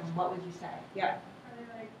about them, what would you say? Yeah. Are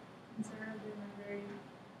they conserved in a very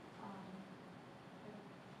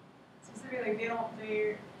specific, I don't know,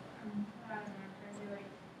 crazy,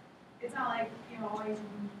 it's not like, all these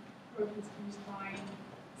proteins can just bind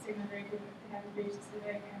sigma 32, they have a very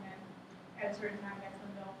specific, and then at a certain time, that's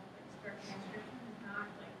when they'll start transcription. It's not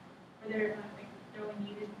or they're not really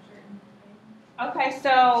needed for certain things. Okay,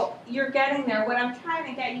 so you're getting there. What I'm trying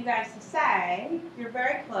to get you guys to say, you're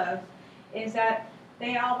very close, is that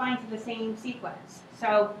they all bind to the same sequence.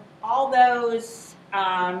 So all those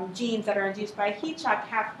genes that are induced by heat shock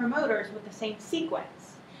have promoters with the same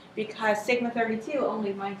sequence, because sigma 32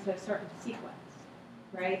 only binds to a certain sequence,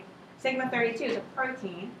 right? Sigma 32 is a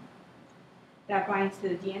protein that binds to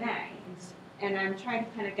the DNA. And I'm trying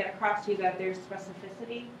to kind of get across to you that there's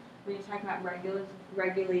specificity when you're talking about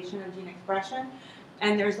regulation of gene expression.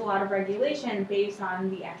 And there's a lot of regulation based on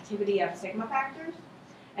the activity of sigma factors.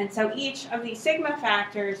 And so each of these sigma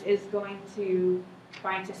factors is going to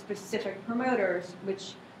bind to specific promoters,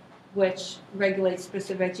 which regulate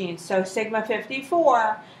specific genes. So sigma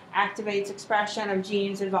 54 activates expression of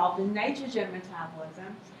genes involved in nitrogen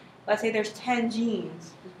metabolism. Let's say there's 10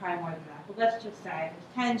 genes, there's probably more than that, but let's just say there's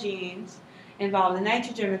 10 genes involved in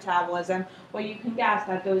nitrogen metabolism. Well, you can guess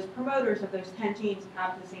that those promoters of those 10 genes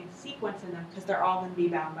have the same sequence in them because they're all going to be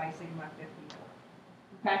bound by sigma 54.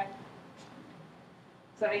 Okay?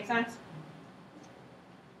 Does that make sense?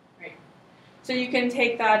 Great. So you can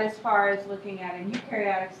take that as far as looking at in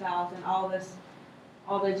eukaryotic cells, and all the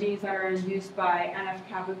genes that are induced by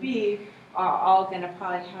NF-kappa B are all going to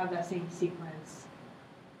probably have that same sequence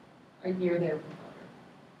near their promoter,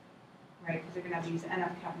 right? Because they're going to have these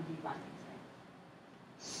NF-kappa B binding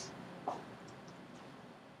sites.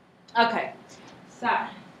 Okay, so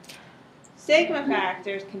sigma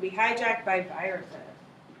factors can be hijacked by viruses.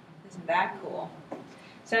 Isn't that cool?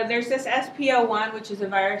 So there's this SPO1, which is a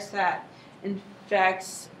virus that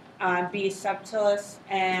infects B. subtilis,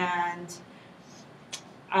 and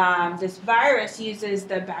this virus uses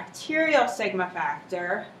the bacterial sigma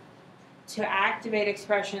factor to activate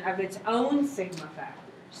expression of its own sigma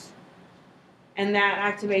factors. And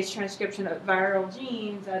that activates transcription of viral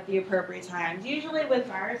genes at the appropriate times. Usually with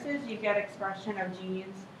viruses, you get expression of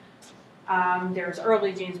genes. There's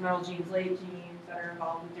early genes, middle genes, late genes that are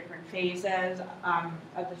involved in different phases of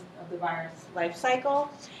the virus life cycle.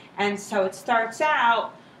 And so it starts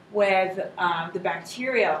out with the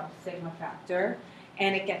bacterial sigma factor,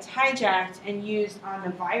 and it gets hijacked and used on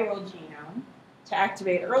the viral genome to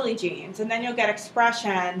activate early genes. And then you'll get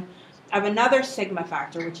expression of another sigma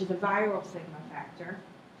factor, which is a viral sigma factor.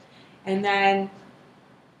 And then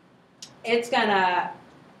it's going to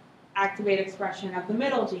activate expression of the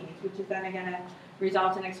middle genes, which is then going to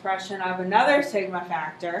result in expression of another sigma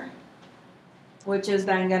factor, which is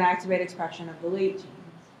then going to activate expression of the late genes.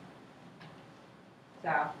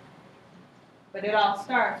 So, but it all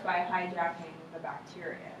starts by hijacking the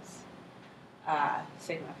bacteria's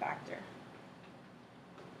sigma factor.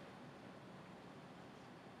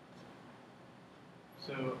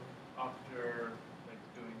 So after like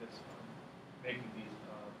doing this, making these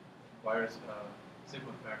virus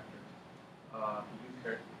sigma factors,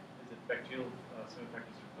 is it bacterial sigma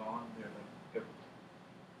factors are gone? They're like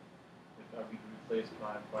are being replaced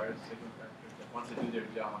by virus sigma factors? Like once they do their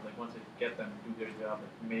job, like once they get them to do their job,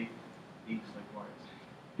 like make these like virus,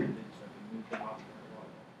 and then just like move them off the wall.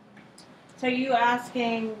 So you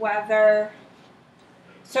asking whether?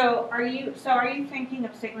 So are you thinking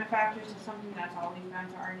of sigma factors as something that's always bound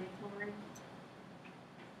to RNA polymerase?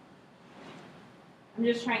 I'm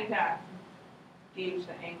just trying to gauge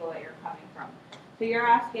the angle that you're coming from. So you're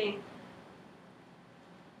asking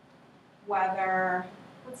whether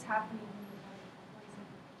What's happening when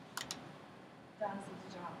the poison does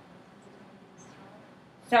its job? Is it doing its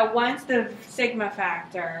job? so once the sigma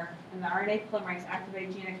factor and the RNA polymerase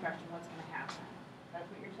activate gene expression, what's going to happen? That's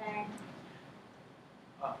what you're saying?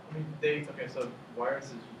 I mean, so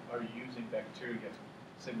viruses are using bacteria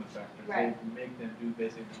sigma factors. Right. They make them do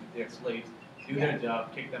basically their slates, do their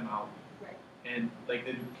job, kick them out. Right. And like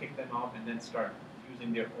they do kick them out and then start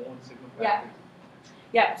using their own sigma Yeah. factors.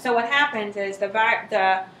 Yeah, so what happens is the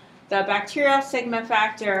bacterial sigma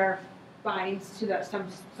factor binds to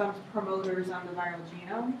some promoters on the viral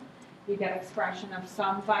genome. You get expression of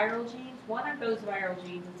some viral genes. One of those viral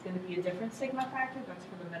genes is going to be a different sigma factor, that's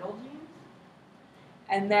for the middle genes.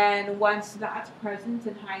 And then once that's present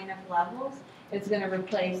in high enough levels, it's going to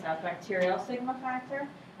replace that bacterial sigma factor,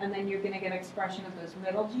 and then you're going to get expression of those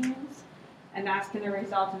middle genes, and that's going to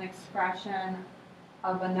result in expression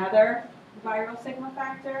of another viral sigma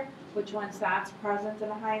factor, which once that's present at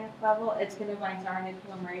a high enough level, it's going to bind to RNA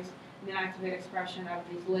polymerase and then activate expression of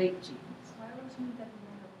these late genes. Why would you need that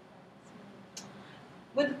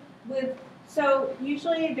in So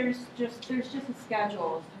usually there's just a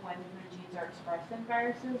schedule as to when the genes are expressed in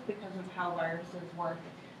viruses because of how viruses work.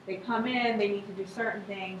 They come in, they need to do certain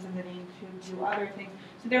things, and then they need to do other things.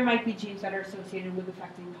 So there might be genes that are associated with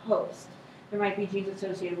affecting the host. There might be genes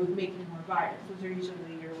associated with making more virus. Those are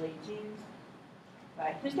usually your late genes.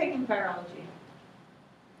 But who's taking virology?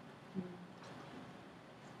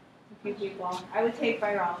 A few people. I would take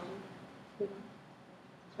virology,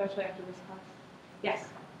 especially after this class. Yes?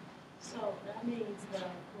 So that means the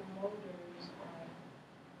promoters are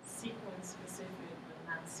sequence specific but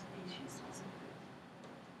not species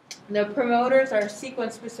specific. The promoters are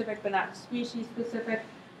sequence specific but not species specific.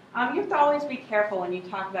 You have to always be careful when you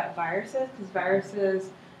talk about viruses because viruses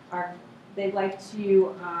they like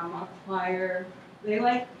to acquire, they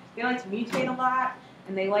like to mutate a lot,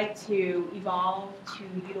 and they like to evolve to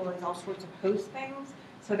utilize all sorts of host things.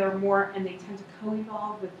 So they're more, and they tend to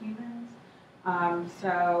co-evolve with humans.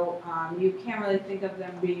 You can't really think of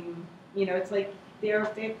them being, it's like they're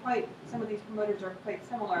quite, some of these promoters are quite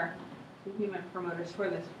similar to human promoters for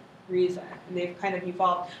this reason, and they've kind of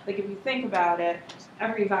evolved. Like if you think about it,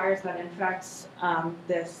 every virus that infects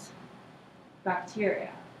this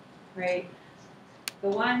bacteria, right? The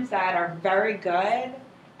ones that are very good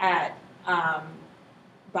at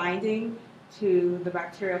binding to the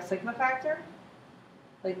bacterial sigma factor,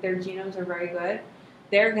 like their genomes are very good,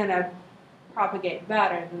 they're going to propagate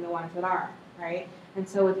better than the ones that aren't, right? And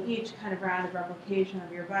so with each kind of round of replication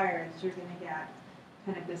of your virus, you're going to get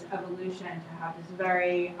kind of this evolution to have this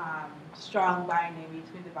very strong binding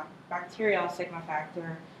between the bacterial sigma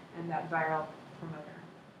factor and that viral promoter.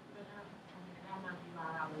 But that might be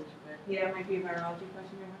biology, but Yeah, it might be a virology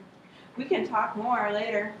question. We can talk more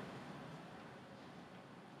later.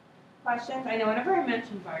 Questions? I know whenever I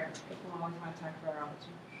mention virus, people always want to talk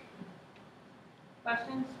virology.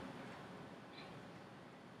 Questions?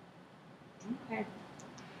 Okay.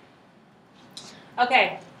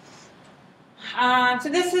 Okay. So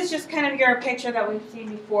this is just kind of your picture that we've seen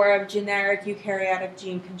before of generic eukaryotic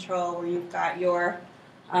gene control, where you've got your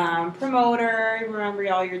promoter,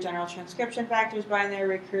 remember all your general transcription factors bind there,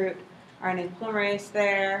 recruit RNA polymerase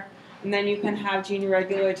there, and then you can have gene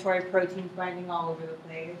regulatory proteins binding all over the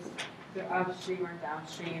place, either upstream or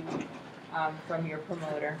downstream from your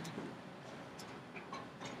promoter.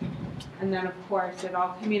 And then, of course, it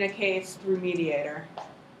all communicates through mediator.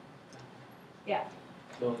 Yeah.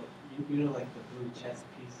 So you know, like the blue chest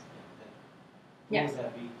piece. Yes. What would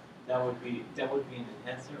that be? That would be an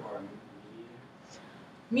enhancer or a mediator.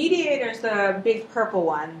 Mediator's the big purple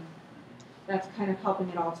one. That's kind of helping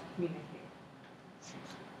it all to communicate.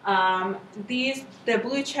 The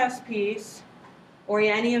blue chest piece, or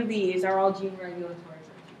any of these, are all gene regulatory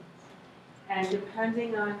proteins. And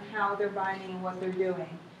depending on how they're binding and what they're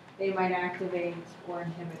doing, they might activate or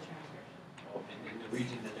inhibit transcription. Oh, and in the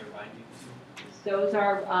region that they're binding to? Is Those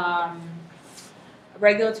are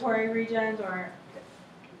regulatory regions, or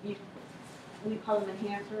we call them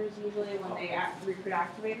enhancers usually when they recruit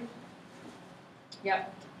activators.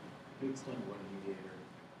 Yep. Can you explain what a mediator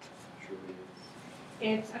truly is?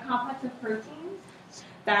 It's a complex of proteins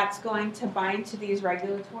that's going to bind to these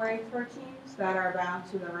regulatory proteins that are bound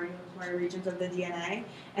to the regulatory regions of the DNA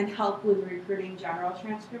and help with recruiting general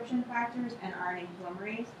transcription factors and RNA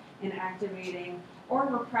polymerase and activating or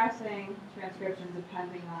repressing transcription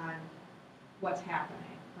depending on what's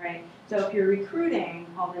happening, right? So if you're recruiting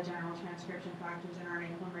all the general transcription factors and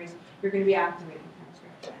RNA polymerase, you're going to be activating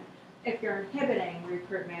transcription. If you're inhibiting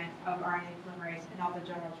recruitment of RNA polymerase and all the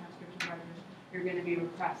general transcription factors, you're going to be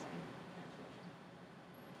repressing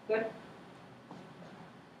transcription. Good?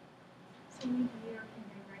 So mediator can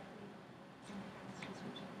directly enhance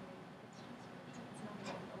transcription rate. It's not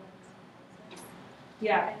like OX.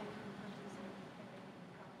 Yeah. And it can produce and inhibit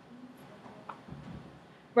proteins.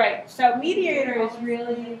 Right. So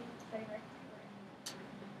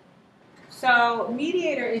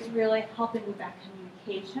mediator is really helping with that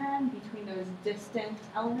communication between those distant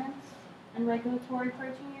elements and regulatory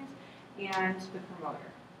proteins and the promoter.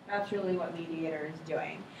 That's really what mediator is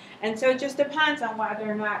doing. And so it just depends on whether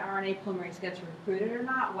or not RNA polymerase gets recruited or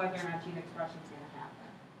not, whether or not gene expression is going to happen.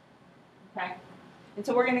 Okay? And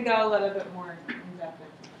so we're going to go a little bit more in depth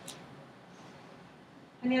into this.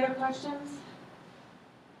 Any other questions?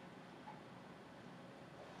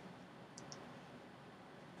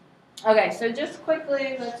 Okay, so just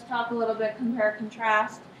quickly, let's talk a little bit, compare,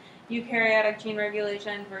 contrast eukaryotic gene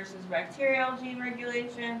regulation versus bacterial gene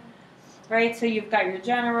regulation, right? So you've got your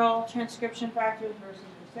general transcription factors versus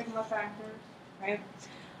your sigma factors, right?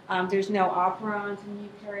 There's no operons in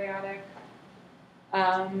eukaryotic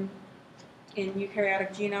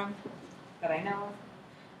genome that I know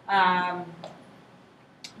of.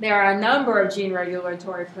 There are a number of gene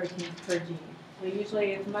regulatory proteins per gene. So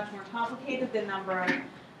usually it's much more complicated, the number of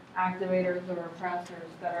activators or repressors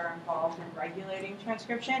that are involved in regulating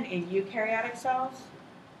transcription in eukaryotic cells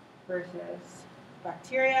versus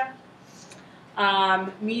bacteria.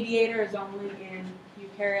 Mediator is only in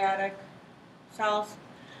eukaryotic cells.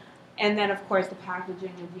 And then, of course, the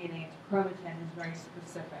packaging of DNA into chromatin is very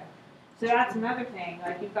specific. So that's another thing.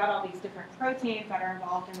 Like, you've got all these different proteins that are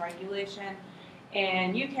involved in regulation.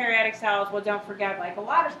 In eukaryotic cells, well, don't forget, like, a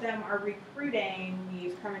lot of them are recruiting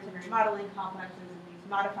these chromatin remodeling complexes and these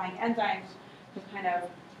modifying enzymes to kind of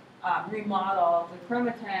remodel the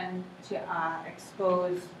chromatin to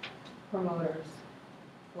expose promoters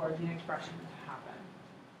for gene expression to happen.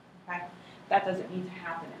 Okay? That doesn't need to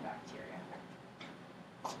happen in bacteria.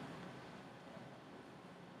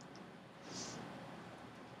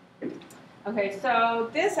 Okay, so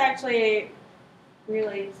this actually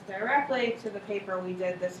relates directly to the paper we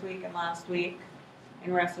did this week and last week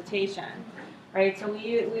in recitation, right? So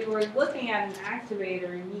we were looking at an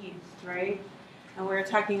activator in yeast, right? And we were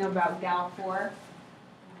talking about Gal4,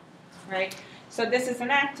 right? So this is an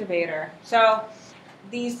activator. So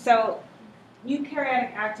eukaryotic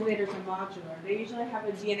activators are modular. They usually have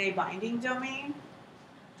a DNA binding domain,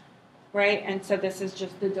 right? And so this is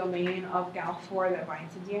just the domain of Gal4 that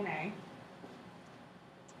binds to DNA.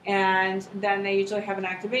 And then they usually have an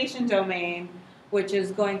activation domain, which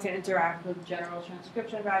is going to interact with general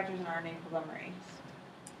transcription factors and RNA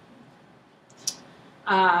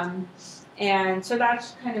polymerase. And so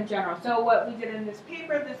that's kind of general. So what we did in this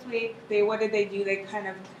paper this week, what did they do? They kind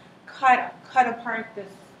of cut apart this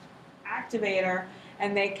activator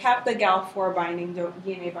and they kept the GAL4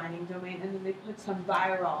 DNA binding domain, and then they put some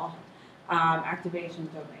viral activation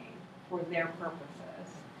domain for their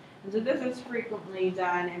purposes. And so this is frequently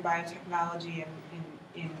done in biotechnology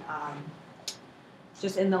and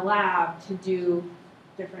just in the lab to do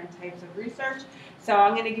different types of research. So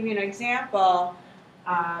I'm going to give you an example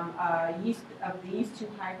of the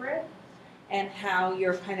yeast-2 hybrid and how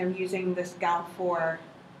you're kind of using this GAL4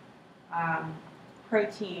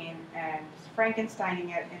 protein and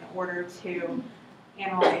Frankensteining it in order to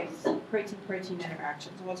analyze protein-protein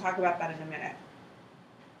interactions. And we'll talk about that in a minute.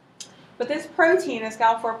 But this protein, this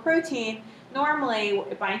GAL4 protein, normally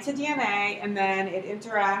it binds to DNA and then it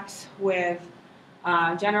interacts with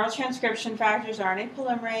general transcription factors, RNA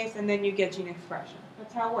polymerase, and then you get gene expression.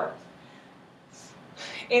 That's how it works.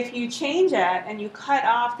 If you change it and you cut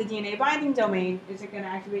off the DNA binding domain, is it going to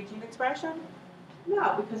activate gene expression?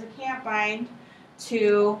 No, because it can't bind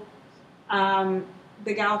to the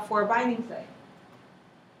GAL4 binding site.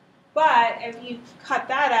 But if you cut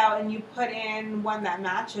that out and you put in one that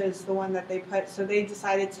matches the one that they put, so they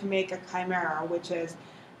decided to make a chimera, which is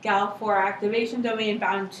GAL4 activation domain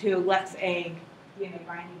bound to Lex A DNA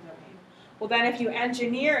binding domain. Well, then if you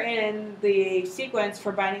engineer in the sequence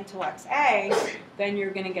for binding to Lex A, then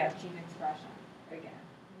you're going to get gene expression again.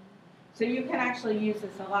 So you can actually use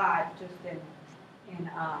this a lot just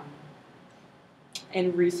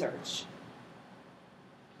in research.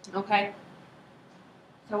 Okay.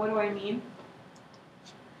 So what do I mean?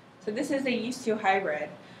 So this is a yeast-2 hybrid.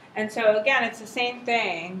 And so again, it's the same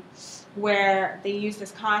thing where they use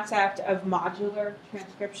this concept of modular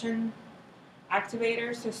transcription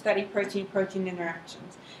activators to study protein-protein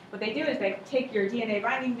interactions. What they do is they take your DNA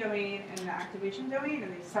binding domain and the activation domain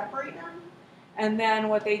and they separate them. And then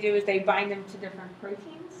what they do is they bind them to different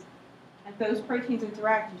proteins. And if those proteins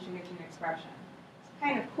interact, you should get gene expression. It's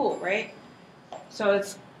kind of cool, right? So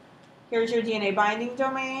here's your DNA binding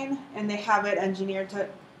domain, and they have it engineered to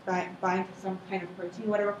bind to some kind of protein,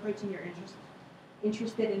 whatever protein you're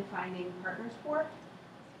interested in finding partners for.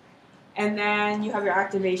 And then you have your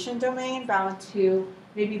activation domain bound to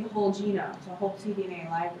maybe the whole genome, so a whole cDNA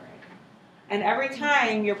library. And every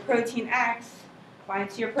time your protein X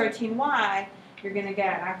binds to your protein Y, you're going to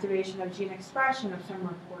get activation of gene expression of some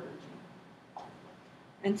reporter gene.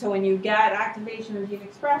 And so when you get activation of gene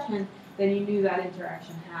expression, then you knew that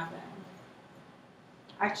interaction happened.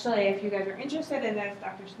 Actually, if you guys are interested in this,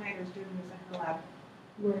 Dr. Snyder's doing this in her lab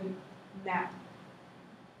right now.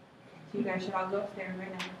 So you guys should all go upstairs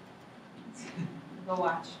right now. Go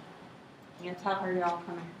watch. And tell her you're all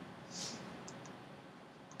coming.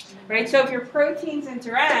 Right, so if your proteins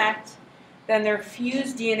interact, then their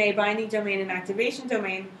fused DNA binding domain and activation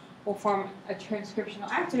domain will form a transcriptional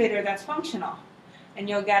activator that's functional. And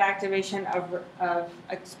you'll get activation of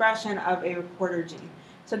expression of a reporter gene.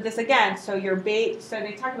 So this again, so your bait, so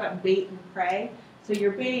they talk about bait and prey. So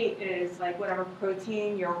your bait is like whatever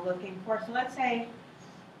protein you're looking for. So let's say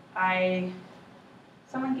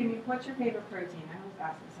someone give me, what's your favorite protein? I always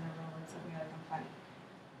ask this and everyone looks at me like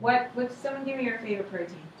I'm funny. Someone give me your favorite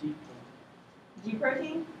protein? G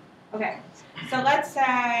protein? Okay. So let's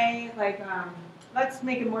say, like, let's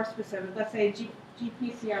make it more specific. Let's say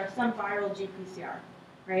GPCR, some viral GPCR,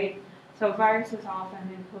 right? So viruses often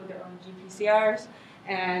encode their own GPCRs.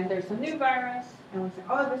 And there's a new virus, and we say,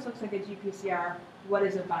 oh, this looks like a GPCR. What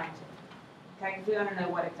does it bind to? Okay, because we want to know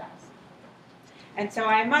what it does. And so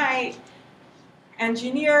I might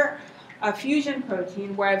engineer a fusion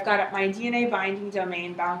protein where I've got my DNA binding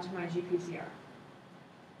domain bound to my GPCR.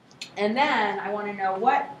 And then I want to know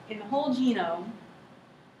what in the whole genome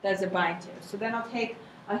does it bind to. So then I'll take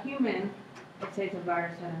a human, let's say it's a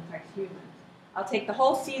virus that infects humans. I'll take the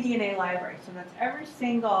whole cDNA library, so that's every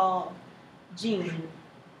single gene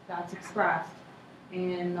that's expressed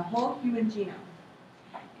in the whole human genome.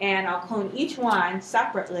 And I'll clone each one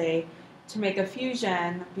separately to make a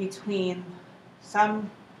fusion between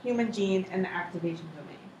some human gene and the activation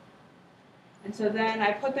domain. And so then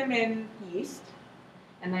I put them in yeast,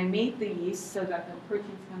 and I mate the yeast so that the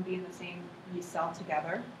proteins can be in the same yeast cell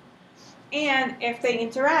together. And if they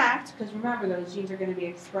interact, because remember those genes are going to be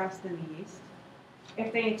expressed in the yeast,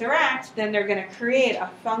 if they interact, then they're going to create a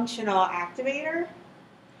functional activator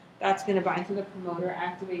that's going to bind to the promoter,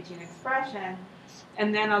 activate gene expression,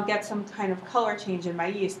 and then I'll get some kind of color change in my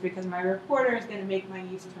yeast because my reporter is going to make my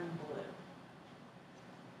yeast turn blue.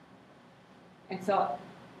 And so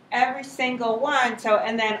every single one,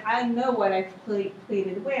 and then I know what I've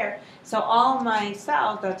plated where. So all my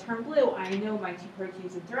cells that turn blue, I know my two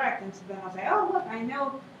proteins interact, and so then I'll say, oh look, I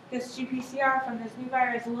know this GPCR from this new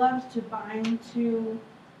virus loves to bind to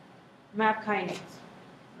MAP kinase,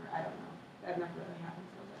 or I don't know. That never really happens,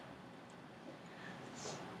 does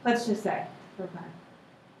it? Let's just say, for fun.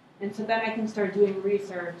 And so then I can start doing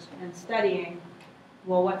research and studying,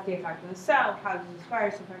 well, what's the effect of the cell? How does this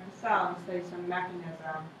virus affect the cell? And study some mechanism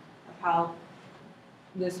of how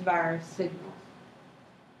this virus signals.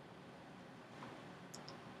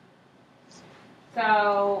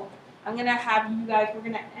 So I'm gonna have you guys, we're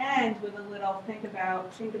gonna end with a little think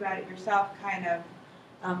about it yourself kind of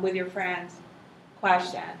with your friends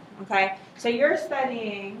question, okay? So you're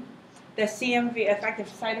studying the CMV, effect of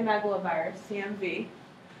cytomegalovirus, CMV,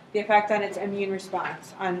 the effect on its immune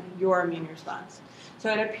response, on your immune response.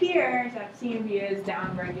 So it appears that CMV is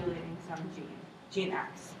downregulating some gene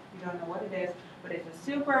X. You don't know what it is, but it's a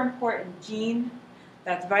super important gene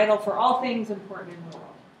that's vital for all things important in the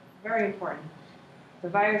world. Very important. The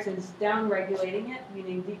virus is downregulating it,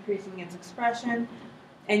 meaning decreasing its expression,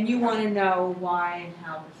 and you want to know why and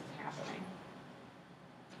how this is happening.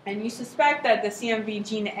 And you suspect that the CMV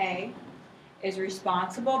gene A is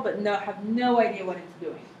responsible, but have no idea what it's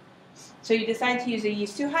doing. So you decide to use a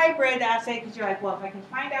yeast 2 hybrid assay because you're like, well, if I can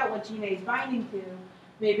find out what gene A is binding to,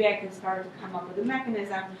 maybe I can start to come up with a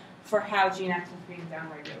mechanism for how gene X is being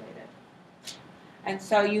downregulated. And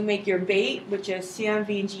so you make your bait, which is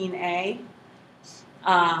CMV gene A,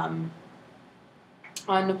 on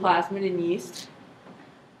the plasmid in yeast,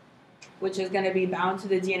 which is going to be bound to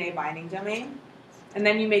the DNA binding domain. And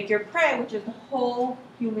then you make your prey, which is the whole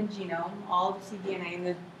human genome, all of the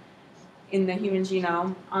cDNA in the human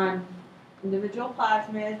genome, on individual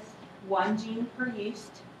plasmids, one gene per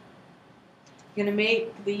yeast. You're going to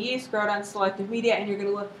make the yeast grow it on selective media, and you're going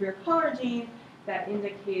to look for your color gene that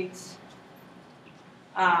indicates,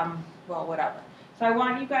 well, whatever. So I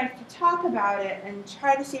want you guys to talk about it and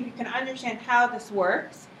try to see if you can understand how this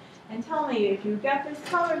works. And tell me, if you get this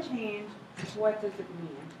color change, what does it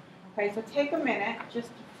mean? Okay, so take a minute just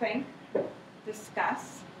to think,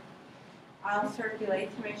 discuss. I'll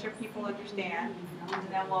circulate to make sure people understand, and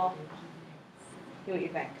then we'll see what you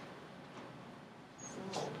think.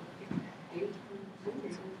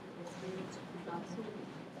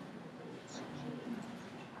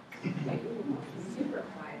 Super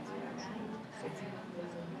quiet.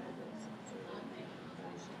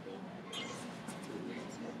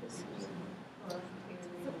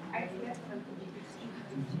 I guess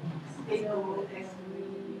they go as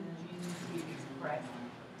we express.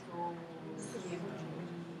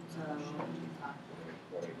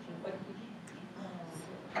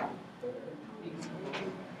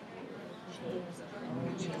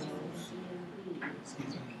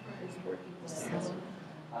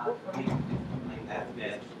 Like that,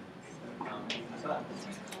 that, I thought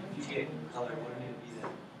if you get color, wouldn't it be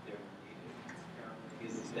that they're related?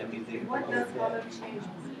 Because that means they. What does color change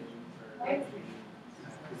mean?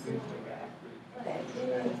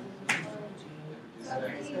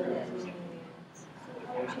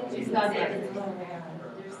 It's not that. There's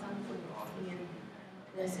something in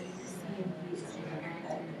this CMV is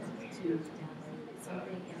reactive to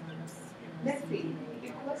something in this. Let's see, the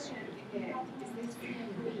question is this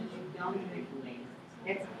CMV down-regulated?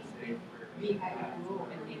 That's if we have a role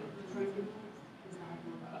in the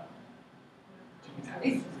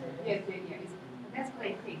yes, that's what I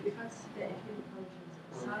think, because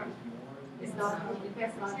it's not,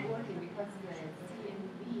 that's not working because the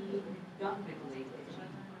CMV down-regulated,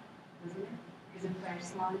 isn't it? Is it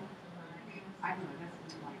first line? I don't know,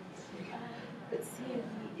 that's what my But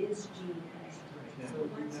CMV is gene X. So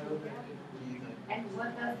once you get And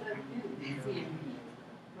what does that do, CMV?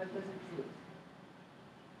 What does it do?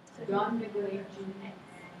 Down-regulate gene X.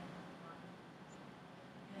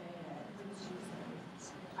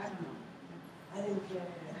 I don't know. I didn't get it.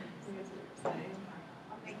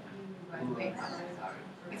 I'll make you wait. Sorry.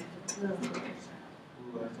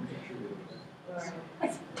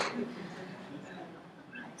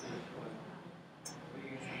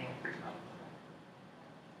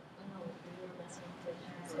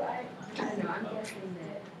 So I don't know, I'm guessing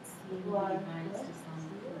that CMV binds to some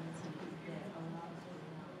protein that allows for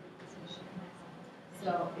the opposition.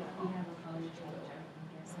 So if we have a color change, I can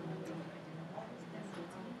guess some of the identifiers.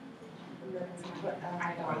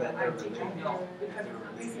 I don't know, because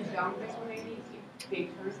this is down-regulating, they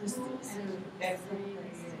turn this, and that's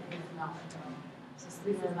not,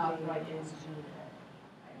 this is not right.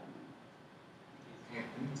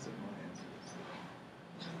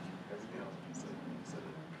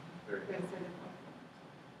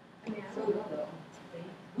 So,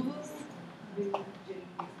 who's the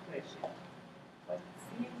expression? But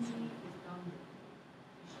CMV is down.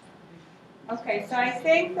 Okay, so I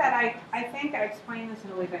think I explained this in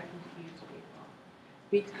a way that confused people.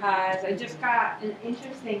 because I just got an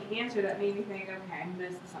interesting answer that made me think, okay, I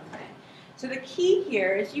missed something. So the key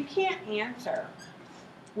here is you can't answer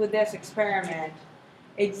with this experiment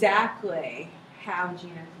exactly how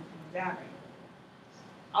gene X is being downregulated.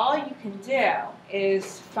 All you can do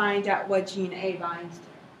is find out what gene A binds to.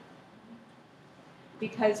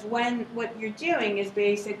 Because what you're doing is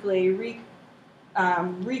basically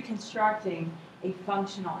reconstructing a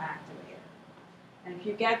functional activator. And if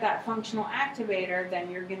you get that functional activator, then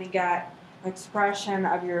you're going to get expression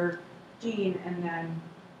of your gene and then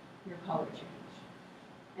your color change.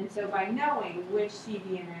 And so by knowing which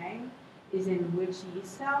cDNA is in which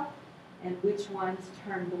yeast cell and which ones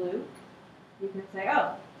turn blue, you can say,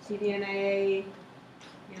 oh, cDNA,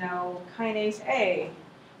 kinase A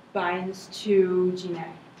binds to gene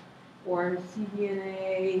A, or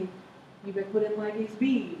cDNA ubiquitin ligase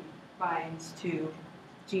B binds to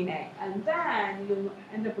gene A. And then you'll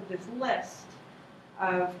end up with this list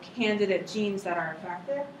of candidate genes that are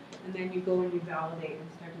affected, and then you go and you validate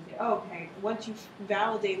and start to say, oh, okay, once you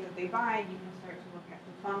validate that they bind, you can start to look at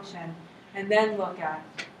the function, and then look at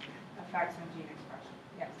effects on gene expression.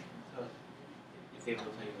 Yes? So it's able to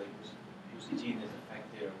tell you like which gene is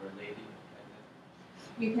affected or related.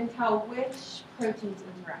 You can tell which proteins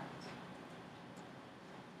interact.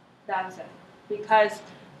 That's it. Because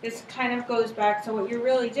this kind of goes back to what you're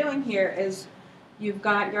really doing here is you've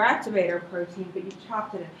got your activator protein, but you've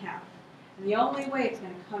chopped it in half. And the only way it's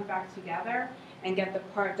going to come back together and get the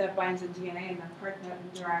part that binds the DNA and the part that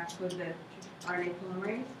interacts with the RNA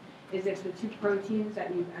polymerase is if the two proteins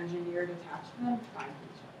that you've engineered attached to them bind to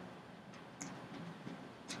each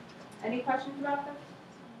other. Any questions about this?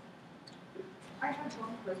 I have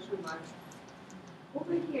one question, Mark.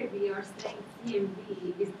 Over here we are saying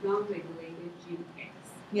CMV is non-regulated gene X.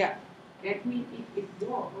 Yeah. That means if it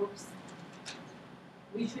works,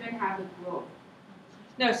 we shouldn't have it grow.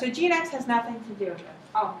 No, so gene X has nothing to do with this.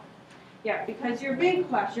 Oh. Yeah, because your big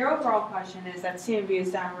question, your overall question is that CMV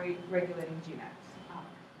is down-regulating gene X.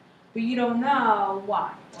 But you don't know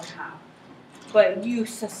why or how. But you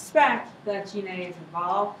suspect that gene A is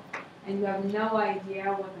involved, and you have no idea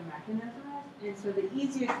what the mechanism is. And so the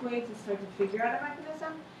easiest way to start to figure out a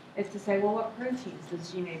mechanism is to say, well, what proteins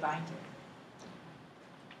does gene A bind to?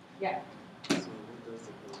 Yeah. So what does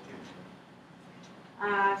the color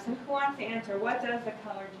change? So who wants to answer? What does the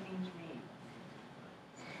color change mean?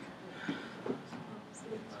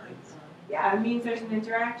 Yeah, it means there's an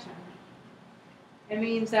interaction. It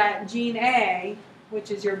means that gene A,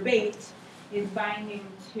 which is your bait, is binding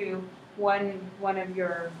to one of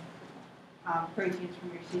your proteins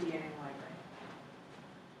from your cDNA library.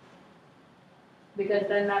 Because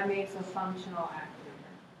then that makes a functional activator.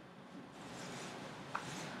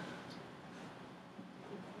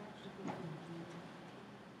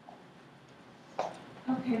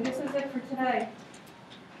 Okay, this is it for today.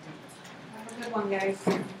 Have a good one, guys.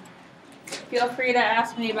 Feel free to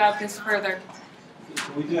ask me about this further.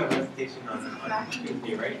 So we do have recitation on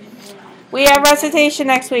Tuesday, right? We have recitation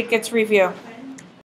next week. It's review.